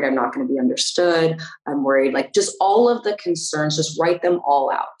 I'm worried I'm not going to be understood. I'm worried, like just all of the concerns, just write them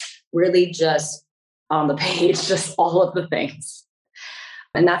all out. Really just on the page, just all of the things.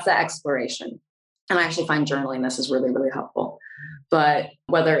 And that's the exploration. And I actually find journaling this is really, really helpful. But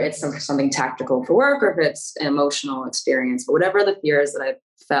whether it's something tactical for work, or if it's an emotional experience, or whatever the fear is that I've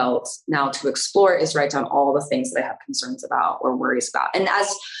felt, now to explore is write down all the things that I have concerns about or worries about. And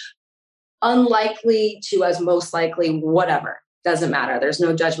as unlikely to as most likely, whatever, doesn't matter. There's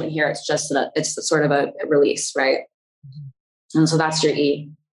no judgment here. It's just it's sort of a release, right? And so that's your E.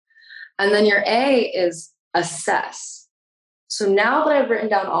 And then your A is assess. So now that I've written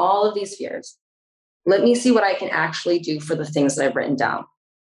down all of these fears, let me see what I can actually do for the things that I've written down.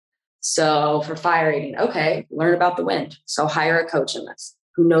 So for fire eating, okay, learn about the wind. So hire a coach in this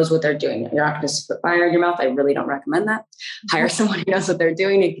who knows what they're doing. You're not going to put fire in your mouth. I really don't recommend that. Hire someone who knows what they're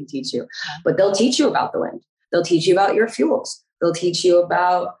doing and can teach you. But they'll teach you about the wind. They'll teach you about your fuels. They'll teach you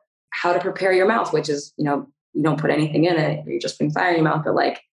about how to prepare your mouth, which is, you don't put anything in it. You're just putting fire in your mouth, but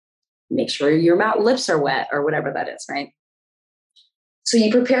like make sure your lips are wet or whatever that is, right? So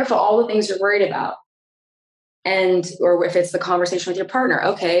you prepare for all the things you're worried about. Or if it's the conversation with your partner,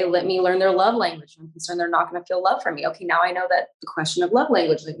 okay, let me learn their love language. I'm concerned they're not going to feel love from me. Okay, now I know that the question of love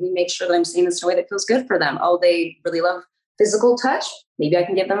language, let me make sure that I'm saying this in a way that feels good for them. Oh, they really love physical touch. Maybe I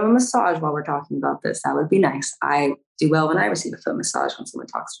can give them a massage while we're talking about this. That would be nice. I do well when I receive a foot massage when someone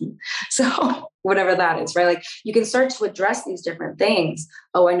talks to me. So whatever that is, right? Like you can start to address these different things.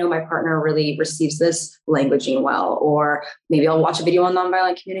 Oh, I know my partner really receives this languaging well, or maybe I'll watch a video on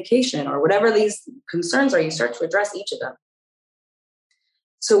nonviolent communication, or whatever these concerns are, you start to address each of them.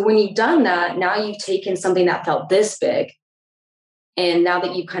 So when you've done that, now you've taken something that felt this big. And now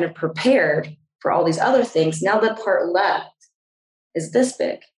that you've kind of prepared for all these other things, now the part left is this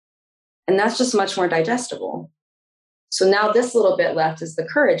big. And that's just much more digestible. So now this little bit left is the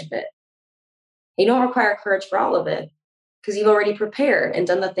courage bit. You don't require courage for all of it because you've already prepared and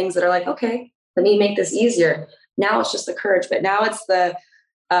done the things that are like, okay, let me make this easier. Now it's just the courage bit. Now it's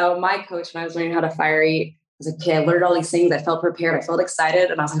my coach, when I was learning how to fire eat, I was like, okay, I learned all these things. I felt prepared. I felt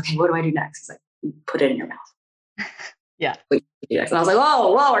excited. And I was like, okay, what do I do next? He's like, you put it in your mouth. Yeah. And I was like,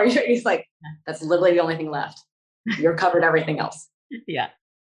 whoa, are you sure? He's like, that's literally the only thing left. You're covered everything else. Yeah.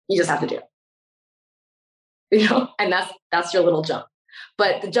 You just have to do it. And that's your little jump.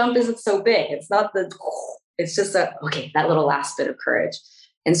 But the jump isn't so big. It's not it's just that little last bit of courage.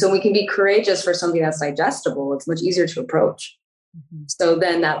 And so we can be courageous for something that's digestible. It's much easier to approach. Mm-hmm. So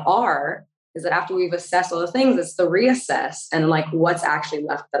then that R is that after we've assessed all the things, it's the reassess and like what's actually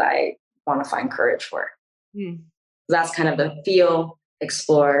left that I want to find courage for. Mm. That's kind of the feel,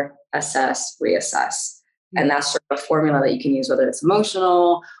 explore, assess, reassess. And that's sort of a formula that you can use, whether it's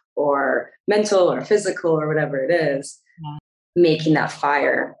emotional or mental or physical or whatever it is, making that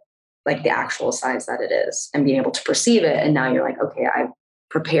fire like the actual size that it is and being able to perceive it. And now you're like, okay, I've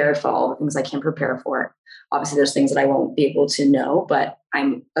prepared for all the things I can prepare for. Obviously, there's things that I won't be able to know, but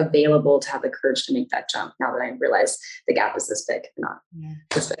I'm available to have the courage to make that jump now that I realize the gap is this big, not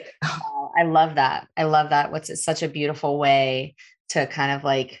this big. Oh, I love that. It's such a beautiful way to kind of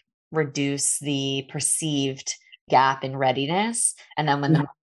like reduce the perceived gap in readiness. And then when the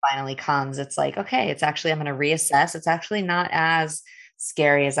finally comes, it's like, okay, I'm going to reassess. It's actually not as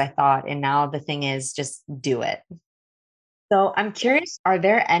scary as I thought. And now the thing is just do it. So I'm curious, are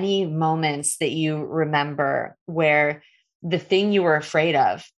there any moments that you remember where the thing you were afraid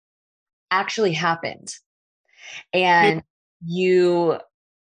of actually happened. And you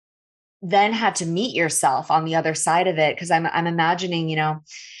then had to meet yourself on the other side of it. Cause I'm imagining,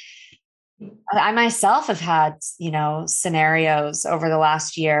 I myself have had, scenarios over the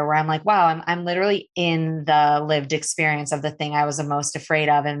last year where I'm like, wow, I'm literally in the lived experience of the thing I was the most afraid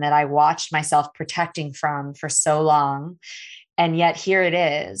of and that I watched myself protecting from for so long. And yet here it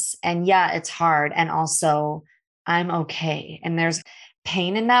is. And yeah, it's hard. And also I'm okay. And there's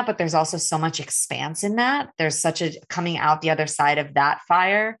pain in that, but there's also so much expanse in that. There's such a coming out the other side of that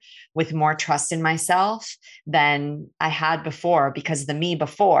fire with more trust in myself than I had before, because the me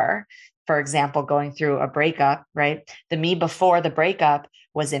before, for example, going through a breakup, right? The me before the breakup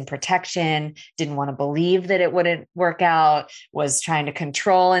was in protection, didn't want to believe that it wouldn't work out, was trying to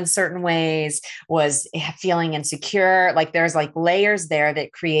control in certain ways, was feeling insecure. Like there's like layers there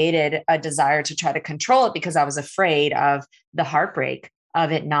that created a desire to try to control it because I was afraid of the heartbreak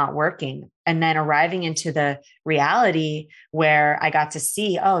of it not working. And then arriving into the reality where I got to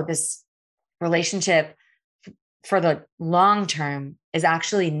see, oh, this relationship for the long term is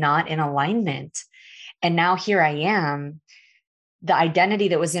actually not in alignment. And now here I am, the identity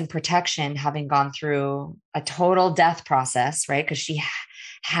that was in protection, having gone through a total death process, right? Because she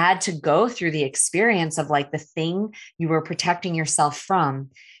had to go through the experience of like the thing you were protecting yourself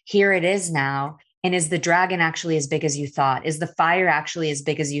from. Here it is now. And is the dragon actually as big as you thought? Is the fire actually as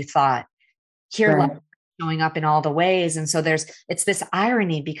big as you thought? Here, Right. showing up in all the ways. And so it's this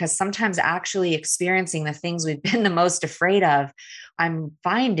irony, because sometimes actually experiencing the things we've been the most afraid of, I'm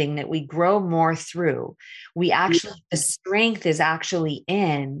finding that we grow more through. The strength is actually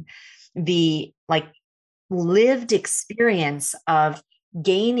in the like lived experience of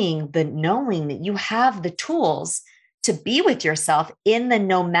gaining the knowing that you have the tools to be with yourself in the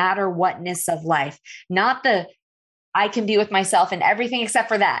no matter whatness of life, not the I can be with myself in everything except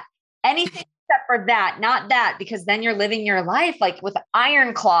for that. Anything except for that, not that, because then you're living your life like with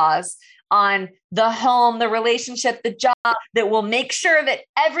iron claws on the home, the relationship, the job that will make sure that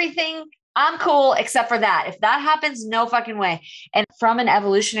everything I'm cool except for that. If that happens, no fucking way. And from an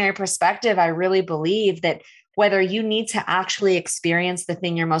evolutionary perspective, I really believe that whether you need to actually experience the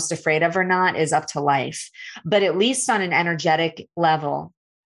thing you're most afraid of or not is up to life. But at least on an energetic level,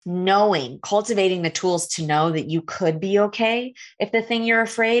 cultivating the tools to know that you could be okay if the thing you're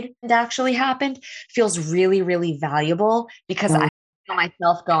afraid actually happened feels really, really valuable, because I feel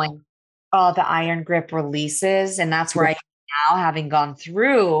myself going, oh, the iron grip releases. And that's where I now, having gone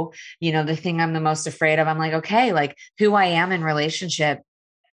through, the thing I'm the most afraid of, I'm like, okay, like who I am in relationship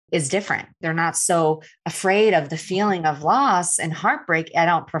is different. They're not so afraid of the feeling of loss and heartbreak. I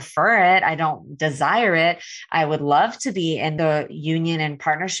don't prefer it. I don't desire it. I would love to be in the union and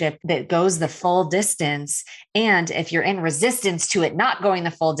partnership that goes the full distance. And if you're in resistance to it not going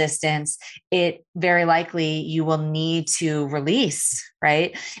the full distance, it very likely you will need to release,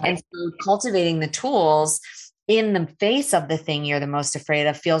 right? And so cultivating the tools in the face of the thing you're the most afraid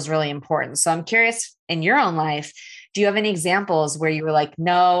of feels really important. So I'm curious, in your own life, do you have any examples where you were like,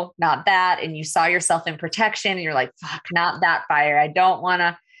 no, not that, and you saw yourself in protection and you're like, fuck, not that fire. I don't want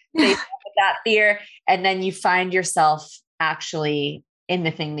to face that fear. And then you find yourself actually in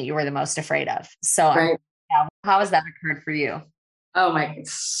the thing that you were the most afraid of. So how has that occurred for you? Oh my,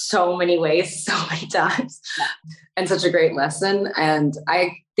 so many ways, so many times, and such a great lesson. And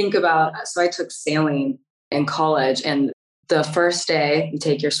I think about, so I took sailing in college, and the first day you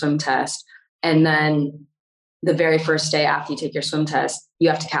take your swim test, and then the very first day after you take your swim test, you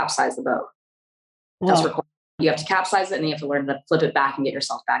have to capsize the boat. That's required. You have to capsize it, and you have to learn to flip it back and get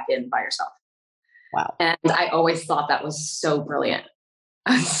yourself back in by yourself. Wow. And I always thought that was so brilliant.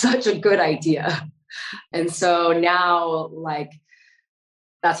 Such a good idea. And so now, like,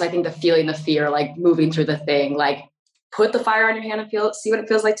 that's, I think, the feeling the fear, like moving through the thing, like put the fire on your hand and see what it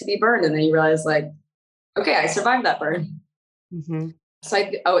feels like to be burned. And then you realize, like, okay, I survived that burn. Mm-hmm.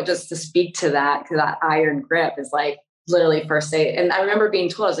 So just to speak to that, because that iron grip is like literally first day. And I remember being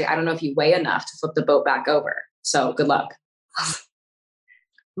told, I was like, I don't know if you weigh enough to flip the boat back over. So good luck.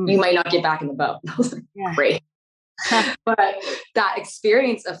 You might not get back in the boat. I was like, great. But that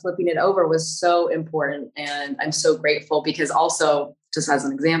experience of flipping it over was so important. And I'm so grateful, because also, just as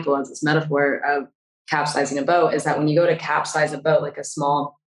an example, as this metaphor of capsizing a boat, is that when you go to capsize a boat, like a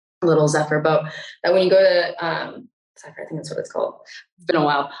small little Zephyr boat, that when you go to, Zephyr, I think that's what it's called. It's been a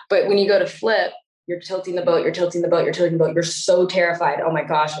while. But when you go to flip, you're tilting the boat, you're so terrified. Oh my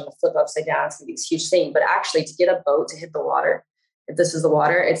gosh, I'm going to flip upside down. It's going to be this huge thing. But actually, to get a boat to hit the water, if this is the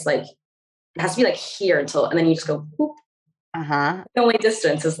water, it's like, it has to be like here and then you just go, whoop. The only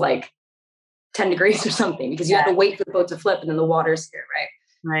distance is like 10 degrees or something, because you have to wait for the boat to flip, and then the water's here, right?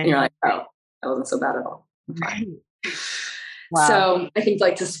 Right. And you're like, oh, that wasn't so bad at all. I'm fine. Wow. So I think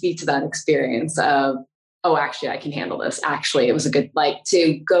like to speak to that experience of, oh, actually, I can handle this. Actually, it was a good, like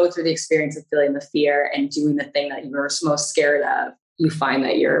to go through the experience of feeling the fear and doing the thing that you were most scared of, you find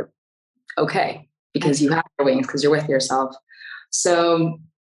that you're okay because you have your wings, because you're with yourself. So,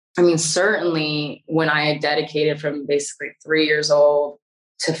 I mean, certainly when I dedicated from basically 3 years old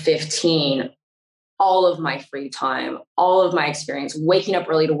to 15, all of my free time, all of my experience, waking up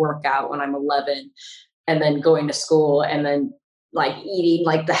early to work out when I'm 11, and then going to school, and then like eating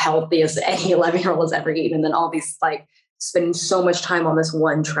like the healthiest any 11-year-old has ever eaten. And then all these, like spending so much time on this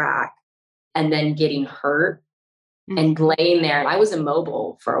one track and then getting hurt and laying there. And I was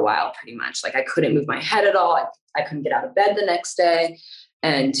immobile for a while, pretty much. Like I couldn't move my head at all. I couldn't get out of bed the next day.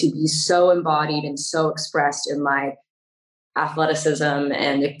 And to be so embodied and so expressed in my athleticism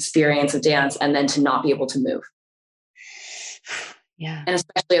and experience of dance, and then to not be able to move. Yeah. And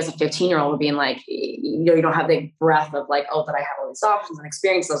especially as a 15-year-old, being like, you know, you don't have the breath of like, oh, that I have all these options and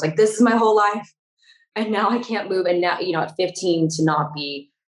experiences. I was like, this is my whole life. And now I can't move. And now, you know, at 15 to not be,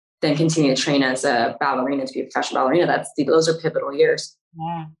 then continue to train as a ballerina, to be a professional ballerina, those are pivotal years.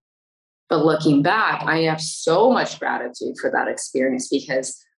 Yeah. But looking back, I have so much gratitude for that experience,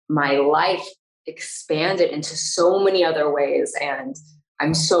 because my life expanded into so many other ways. And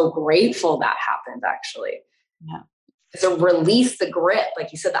I'm so grateful that happened, actually. Yeah. To release the grip,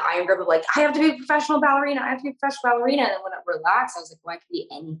 like you said, the iron grip of like, I have to be a professional ballerina. I have to be a professional ballerina. And then when it relaxed, I was like, well, I can be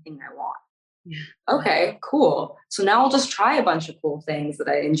anything I want. Yeah. Okay, cool. So now I'll just try a bunch of cool things that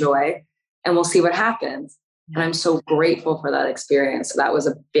I enjoy and we'll see what happens. Yeah. And I'm so grateful for that experience. So that was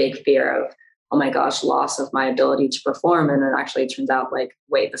a big fear of, oh my gosh, loss of my ability to perform. And then actually it turns out like,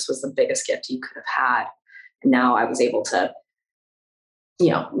 wait, this was the biggest gift you could have had. And now I was able to, you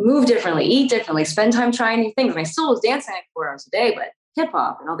know, move differently, eat differently, spend time trying new things. And I still was dancing like 4 hours a day, but hip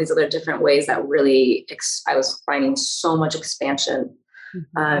hop and all these other different ways that really, I was finding so much expansion.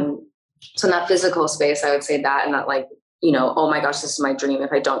 So in that physical space, I would say that, and that like, you know, oh my gosh, this is my dream.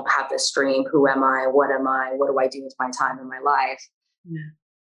 If I don't have this dream, who am I? What am I? What do I do with my time in my life? Yeah.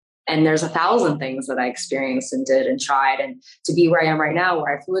 And there's 1,000 things that I experienced and did and tried. And to be where I am right now,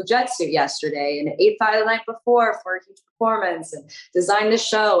 where I flew a jet suit yesterday and ate pie the night before for a huge performance and designed a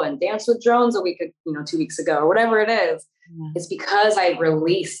show and danced with drones 2 weeks ago, or whatever it is, it's because I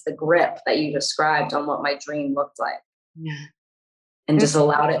released the grip that you described on what my dream looked like. Yeah. And just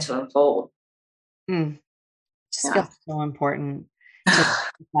allowed it to unfold. Just feels so important to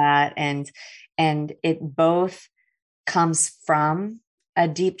that. And it both comes from a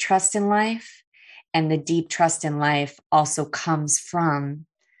deep trust in life, and the deep trust in life also comes from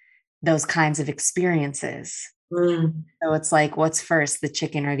those kinds of experiences. So it's like, what's first, the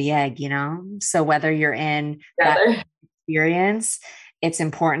chicken or the egg, you know? So whether you're in that experience, it's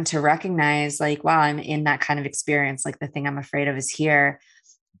important to recognize like, wow, I'm in that kind of experience. Like the thing I'm afraid of is here.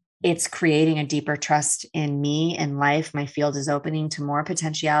 It's creating a deeper trust in me and life. My field is opening to more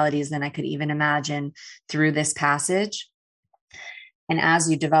potentialities than I could even imagine through this passage. And as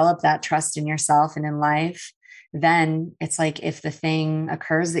you develop that trust in yourself and in life, then it's like, if the thing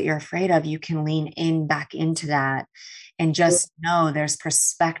occurs that you're afraid of, you can lean in back into that and just know there's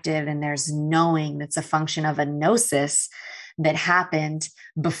perspective and there's knowing that's a function of a gnosis that happened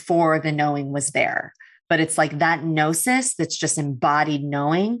before the knowing was there. But it's like that gnosis that's just embodied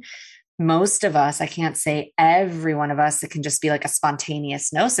knowing. Most of us, I can't say every one of us, it can just be like a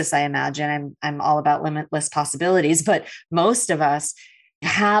spontaneous gnosis, I imagine. I'm all about limitless possibilities, but most of us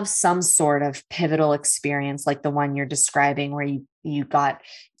have some sort of pivotal experience like the one you're describing, where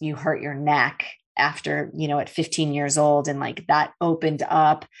you hurt your neck after, at 15 years old. And like that opened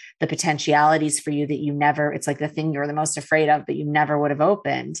up the potentialities for you that it's like the thing you're the most afraid of, but you never would have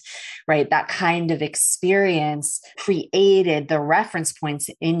opened, right? That kind of experience created the reference points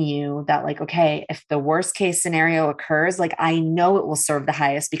in you that like, okay, if the worst case scenario occurs, like I know it will serve the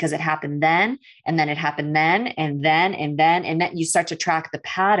highest because it happened then, and then it happened then, and then you start to track the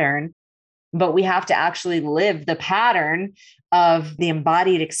pattern. But we have to actually live the pattern of the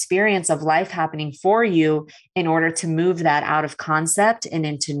embodied experience of life happening for you in order to move that out of concept and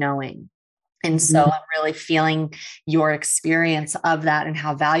into knowing. And so I'm really feeling your experience of that and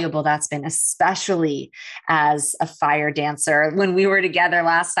how valuable that's been, especially as a fire dancer. When we were together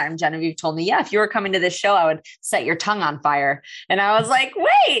last time, Genevieve told me, if you were coming to this show, I would set your tongue on fire. And I was like,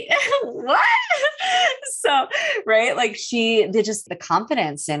 wait, what? So, right. Like she did, just the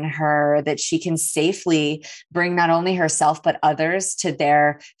confidence in her that she can safely bring not only herself, but others to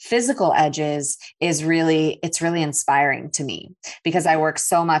their physical edges it's really inspiring to me, because I work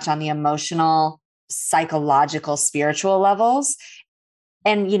so much on the emotional, psychological, spiritual levels.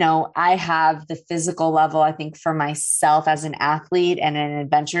 And, I have the physical level, I think, for myself as an athlete and an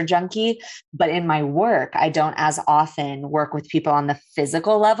adventure junkie, but in my work, I don't as often work with people on the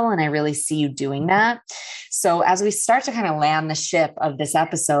physical level. And I really see you doing that. So as we start to kind of land the ship of this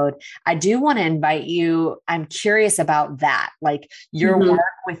episode, I do want to invite you. I'm curious about that, like your work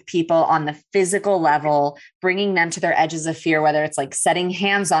with people on the physical level, bringing them to their edges of fear, whether it's like setting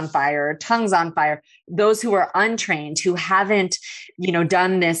hands on fire, tongues on fire, those who are untrained, who haven't,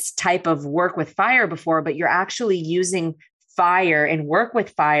 done this type of work with fire before, but you're actually using fire and work with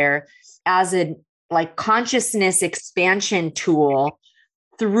fire as a like consciousness expansion tool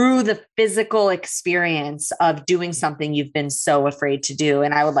through the physical experience of doing something you've been so afraid to do.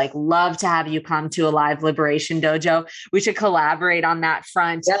 And I would love to have you come to a live liberation dojo. We should collaborate on that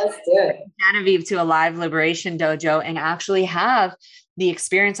front. Yeah, let's do it. Genevieve to a live liberation dojo and actually have the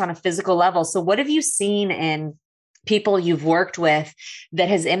experience on a physical level. So what have you seen in people you've worked with that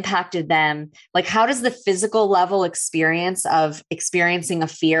has impacted them? Like, how does the physical level experience of experiencing a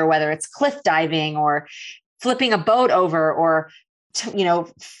fear, whether it's cliff diving or flipping a boat over or,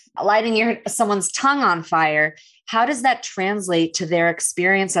 lighting someone's tongue on fire, how does that translate to their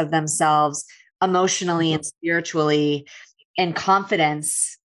experience of themselves emotionally and spiritually and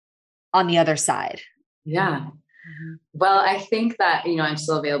confidence on the other side? Yeah. Well, I think that, I'm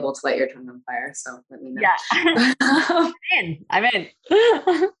still available to light your tongue on fire. So let me know. Yeah. I'm in.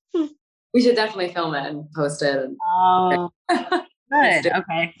 We should definitely film it and post it. Oh, good.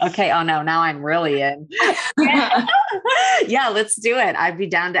 Okay. Oh no, now I'm really in. Yeah, let's do it. I'd be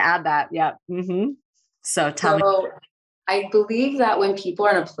down to add that. Yeah. Mm-hmm. So tell me. I believe that when people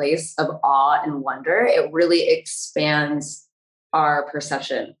are in a place of awe and wonder, it really expands our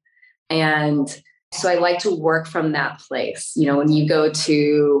perception. And so I like to work from that place. When you go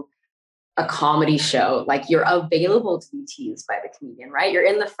to a comedy show, like you're available to be teased by the comedian, right? You're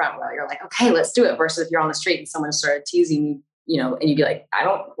in the front row. You're like, okay, let's do it. Versus if you're on the street and someone started teasing you, and you'd be like,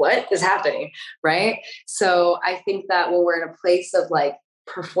 what is happening? Right. So I think that when we're in a place of like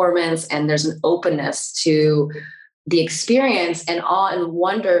performance and there's an openness to the experience, and awe and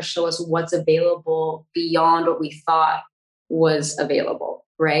wonder show us what's available beyond what we thought was available.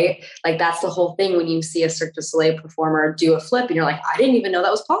 Right? Like that's the whole thing. When you see a Cirque du Soleil performer do a flip and you're like, I didn't even know that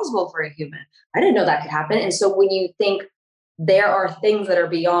was possible for a human. I didn't know that could happen. And so when you think there are things that are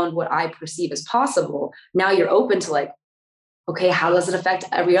beyond what I perceive as possible, now you're open to like, okay, how does it affect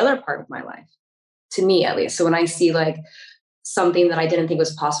every other part of my life? To me, at least. So when I see like something that I didn't think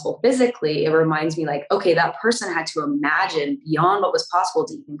was possible physically, it reminds me like, okay, that person had to imagine beyond what was possible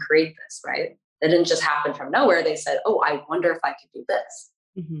to even create this, right? That didn't just happen from nowhere. They said, oh, I wonder if I could do this.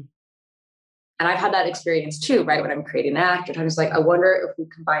 Mm-hmm. And I've had that experience too, right? When I'm creating an act, I'm just like, I wonder if we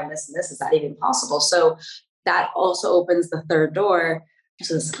combine this and this, is that even possible? So that also opens the third door.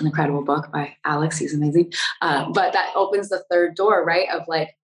 This is an incredible book by Alex. He's amazing. But that opens the third door, right? Of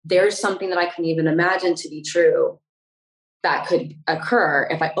like, there's something that I couldn't even imagine to be true that could occur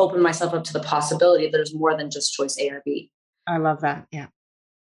if I open myself up to the possibility that there's more than just choice A or B. I love that. Yeah.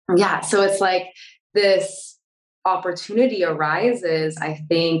 Yeah. So it's like this opportunity arises, I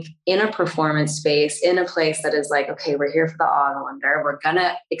think, in a performance space, in a place that is like, okay, we're here for the awe and wonder. We're going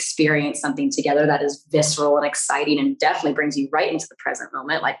to experience something together that is visceral and exciting and definitely brings you right into the present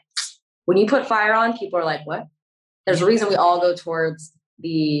moment. Like when you put fire on, people are like, what? There's a reason we all go towards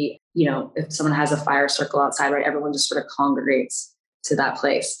the, if someone has a fire circle outside, right? Everyone just sort of congregates to that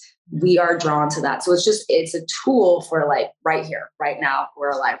place. We are drawn to that. So it's a tool for like right here, right now.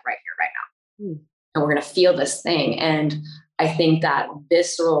 We're alive right here, right now. And we're going to feel this thing. And I think that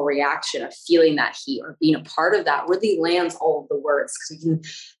visceral reaction of feeling that heat or being a part of that really lands all of the words, because we can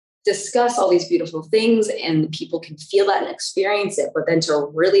discuss all these beautiful things and people can feel that and experience it. But then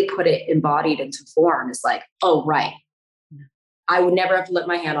to really put it embodied into form is like, oh, right. I would never have to lit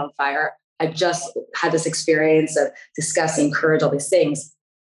my hand on fire. I just had this experience of discussing courage, all these things.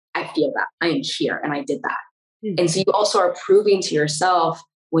 I feel that. I am here and I did that. And so you also are proving to yourself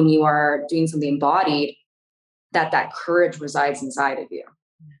when you are doing something embodied that courage resides inside of you,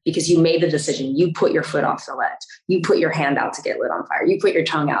 because you made the decision. You put your foot off the ledge. You put your hand out to get lit on fire. You put your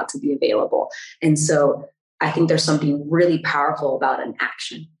tongue out to be available. And so I think there's something really powerful about an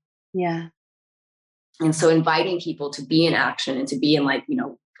action. Yeah. And so inviting people to be in action and to be in like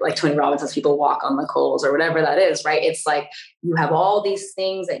Tony Robbins says, people walk on the coals or whatever that is, right? It's like you have all these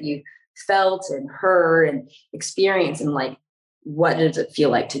things that you felt and heard and experienced, and like, what does it feel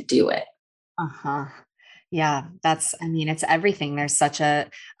like to do it? Yeah, it's everything. There's such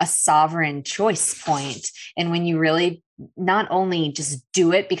a sovereign choice point. And when you really not only just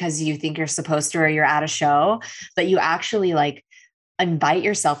do it because you think you're supposed to or you're at a show, but you actually like invite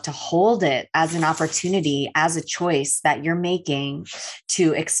yourself to hold it as an opportunity, as a choice that you're making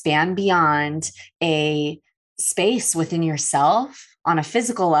to expand beyond a space within yourself on a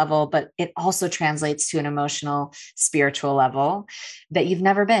physical level, but it also translates to an emotional, spiritual level that you've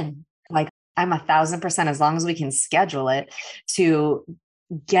never been. Like, I'm 1,000%, as long as we can schedule it, to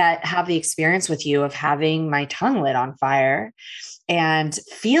have the experience with you of having my tongue lit on fire and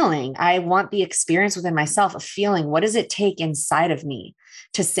feeling. I want the experience within myself of feeling, what does it take inside of me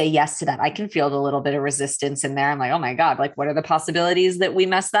to say yes to that? I can feel the little bit of resistance in there. I'm like, oh my God, like, what are the possibilities that we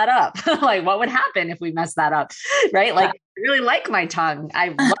mess that up? Like, what would happen if we mess that up? Right. Like, I really like my tongue. I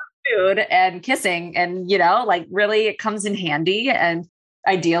love food and kissing, and, like, really it comes in handy, and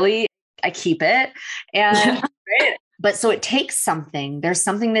ideally I keep it. And right. But so it takes something, there's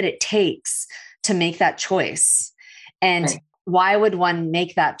something that it takes to make that choice. And why would one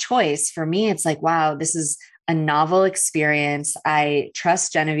make that choice? For me, it's like, wow, this is a novel experience. I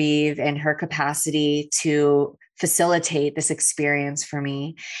trust Genevieve and her capacity to facilitate this experience for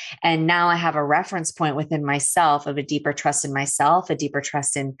me. And now I have a reference point within myself of a deeper trust in myself, a deeper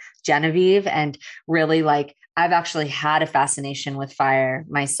trust in Genevieve. And really, like, I've actually had a fascination with fire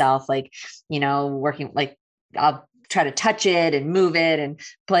myself, like, working, like, I'll try to touch it and move it and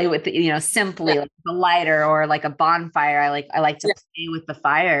play with it, simply like a lighter or like a bonfire. I like to play with the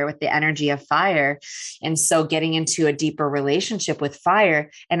fire, with the energy of fire. And so getting into a deeper relationship with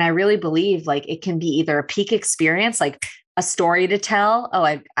fire. And I really believe, like, it can be either a peak experience, like a story to tell. Oh,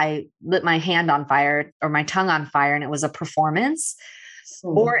 I lit my hand on fire or my tongue on fire, and it was a performance.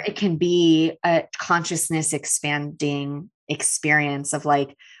 Or it can be a consciousness expanding experience of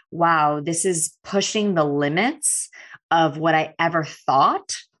like, wow, this is pushing the limits of what I ever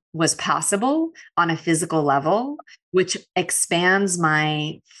thought was possible on a physical level, which expands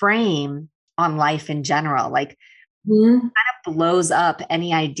my frame on life in general. Like, kind of blows up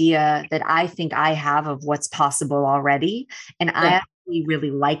any idea that I think I have of what's possible already. And I actually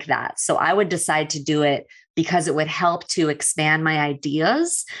really like that. So I would decide to do it because it would help to expand my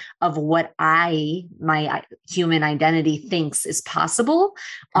ideas of what my human identity thinks is possible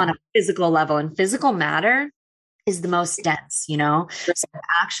on a physical level. And physical matter is the most dense, So I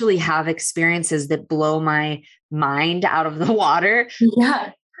actually have experiences that blow my mind out of the water. Yeah.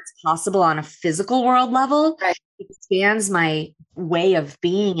 It's possible on a physical world level. Right. It expands my way of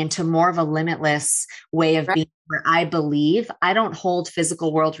being into more of a limitless way of being, where I believe I don't hold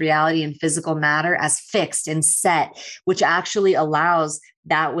physical world reality and physical matter as fixed and set, which actually allows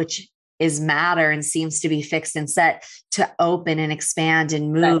that which is matter and seems to be fixed and set to open and expand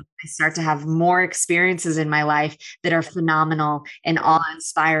and move. Right. I start to have more experiences in my life that are phenomenal and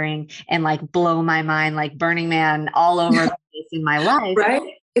awe-inspiring and like blow my mind, like Burning Man all over the place in my life. Right.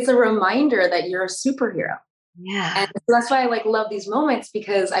 It's a reminder that you're a superhero. Yeah. And so that's why I like love these moments,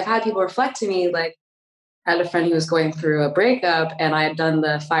 because I've had people reflect to me, like, I had a friend who was going through a breakup and I had done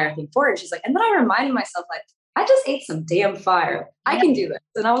the fire thing for her. And she's like, and then I reminded myself, like, I just ate some damn fire. I can do this.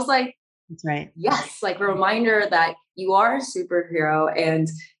 And I was like, that's right. Yes. Like a reminder that you are a superhero, and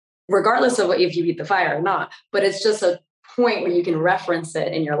regardless of if you beat the fire or not, but it's just a point where you can reference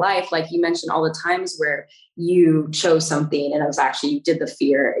it in your life. Like you mentioned all the times where you chose something and it was actually, you did the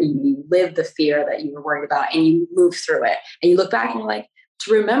fear, you lived the fear that you were worried about and you moved through it. And you look back and you're like,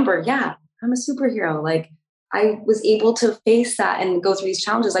 to remember, yeah, I'm a superhero. Like I was able to face that and go through these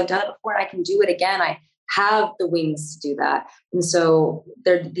challenges. I've done it before and I can do it again. I have the wings to do that. And so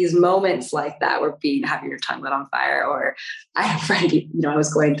there are these moments like that where having your tongue lit on fire. Or I had a friend, I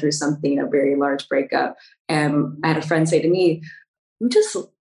was going through something, a very large breakup. And I had a friend say to me, you just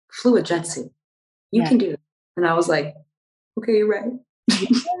flew a jet suit. You can do it. And I was like, okay, you're right.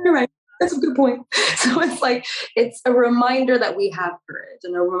 You're right. That's a good point. So it's like, it's a reminder that we have courage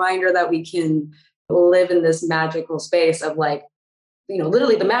and a reminder that we can live in this magical space of like,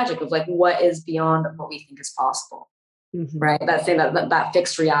 literally the magic of like what is beyond what we think is possible, right? That thing, that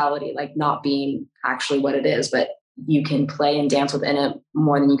fixed reality, like not being actually what it is, but you can play and dance within it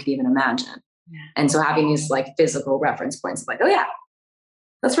more than you could even imagine. Yeah. And so having these like physical reference points of like, oh yeah,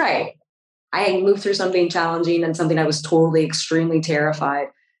 that's right. I moved through something challenging and something I was totally extremely terrified,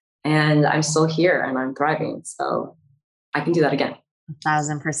 and I'm still here and I'm thriving. So I can do that again.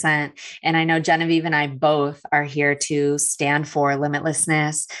 1,000%. And I know Genevieve and I both are here to stand for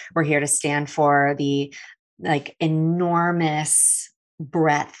limitlessness. We're here to stand for the like enormous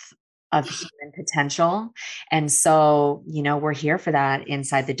breadth of human potential. And so, we're here for that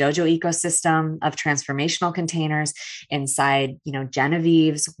inside the dojo ecosystem of transformational containers, inside,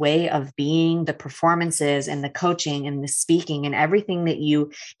 Genevieve's way of being, the performances and the coaching and the speaking and everything that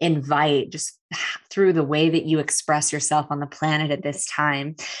you invite, just through the way that you express yourself on the planet at this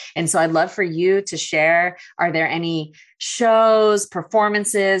time. And so I'd love for you to share, are there any shows,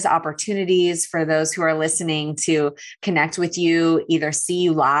 performances, opportunities for those who are listening to connect with you, either see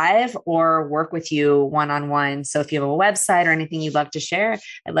you live or work with you one-on-one? So if you have a website or anything you'd love to share,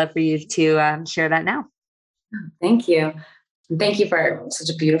 I'd love for you to share that now. Thank you. Thank you for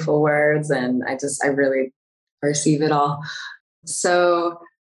such beautiful words. And I really receive it all. So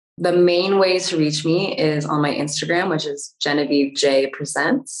the main way to reach me is on my Instagram, which is Genevieve Jae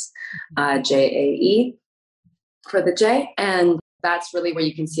Presents, Jae for the J. And that's really where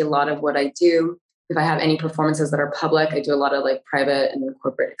you can see a lot of what I do. If I have any performances that are public, I do a lot of like private and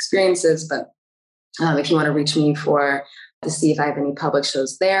corporate experiences. But if you want to reach me to see if I have any public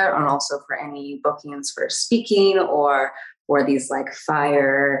shows there, and also for any bookings for speaking or for these like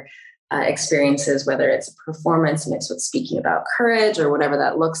fire experiences, whether it's a performance mixed with speaking about courage or whatever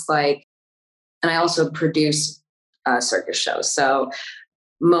that looks like. And I also produce circus shows. So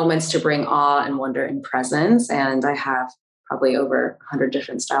moments to bring awe and wonder and presence. And I have probably over 100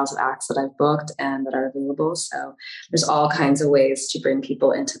 different styles of acts that I've booked and that are available. So there's all kinds of ways to bring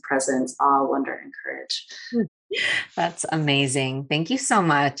people into presence, awe, wonder, and courage. That's amazing. Thank you so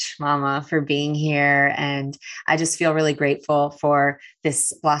much, Mama, for being here. And I just feel really grateful for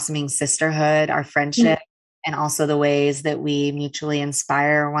this blossoming sisterhood, our friendship, and also the ways that we mutually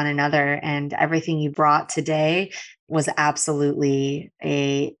inspire one another. And everything you brought today was absolutely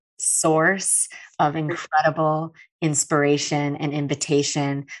a source of incredible inspiration and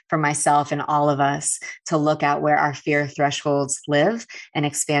invitation for myself and all of us to look at where our fear thresholds live and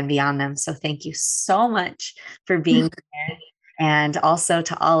expand beyond them. So thank you so much for being here. And also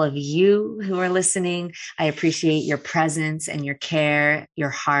to all of you who are listening, I appreciate your presence and your care, your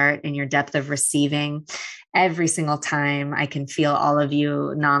heart, and your depth of receiving. Every single time I can feel all of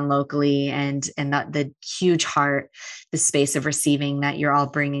you non-locally and the huge heart, the space of receiving that you're all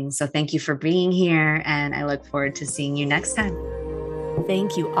bringing. So thank you for being here. And I look forward to seeing you next time.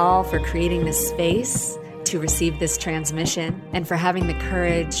 Thank you all for creating this space to receive this transmission and for having the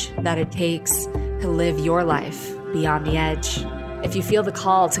courage that it takes to live your life beyond the edge. If you feel the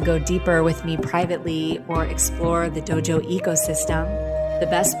call to go deeper with me privately or explore the dojo ecosystem, the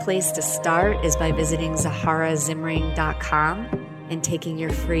best place to start is by visiting zaharazimring.com and taking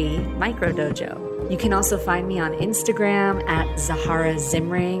your free micro dojo. You can also find me on Instagram at Zahara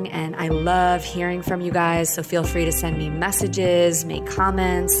Zimring, and I love hearing from you guys, so feel free to send me messages, make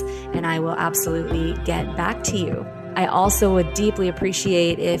comments, and I will absolutely get back to you. I also would deeply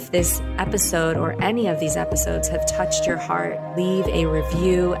appreciate if this episode or any of these episodes have touched your heart. Leave a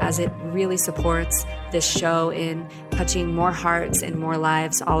review, as it really supports this show in touching more hearts and more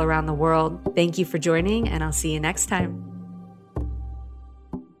lives all around the world. Thank you for joining, and I'll see you next time.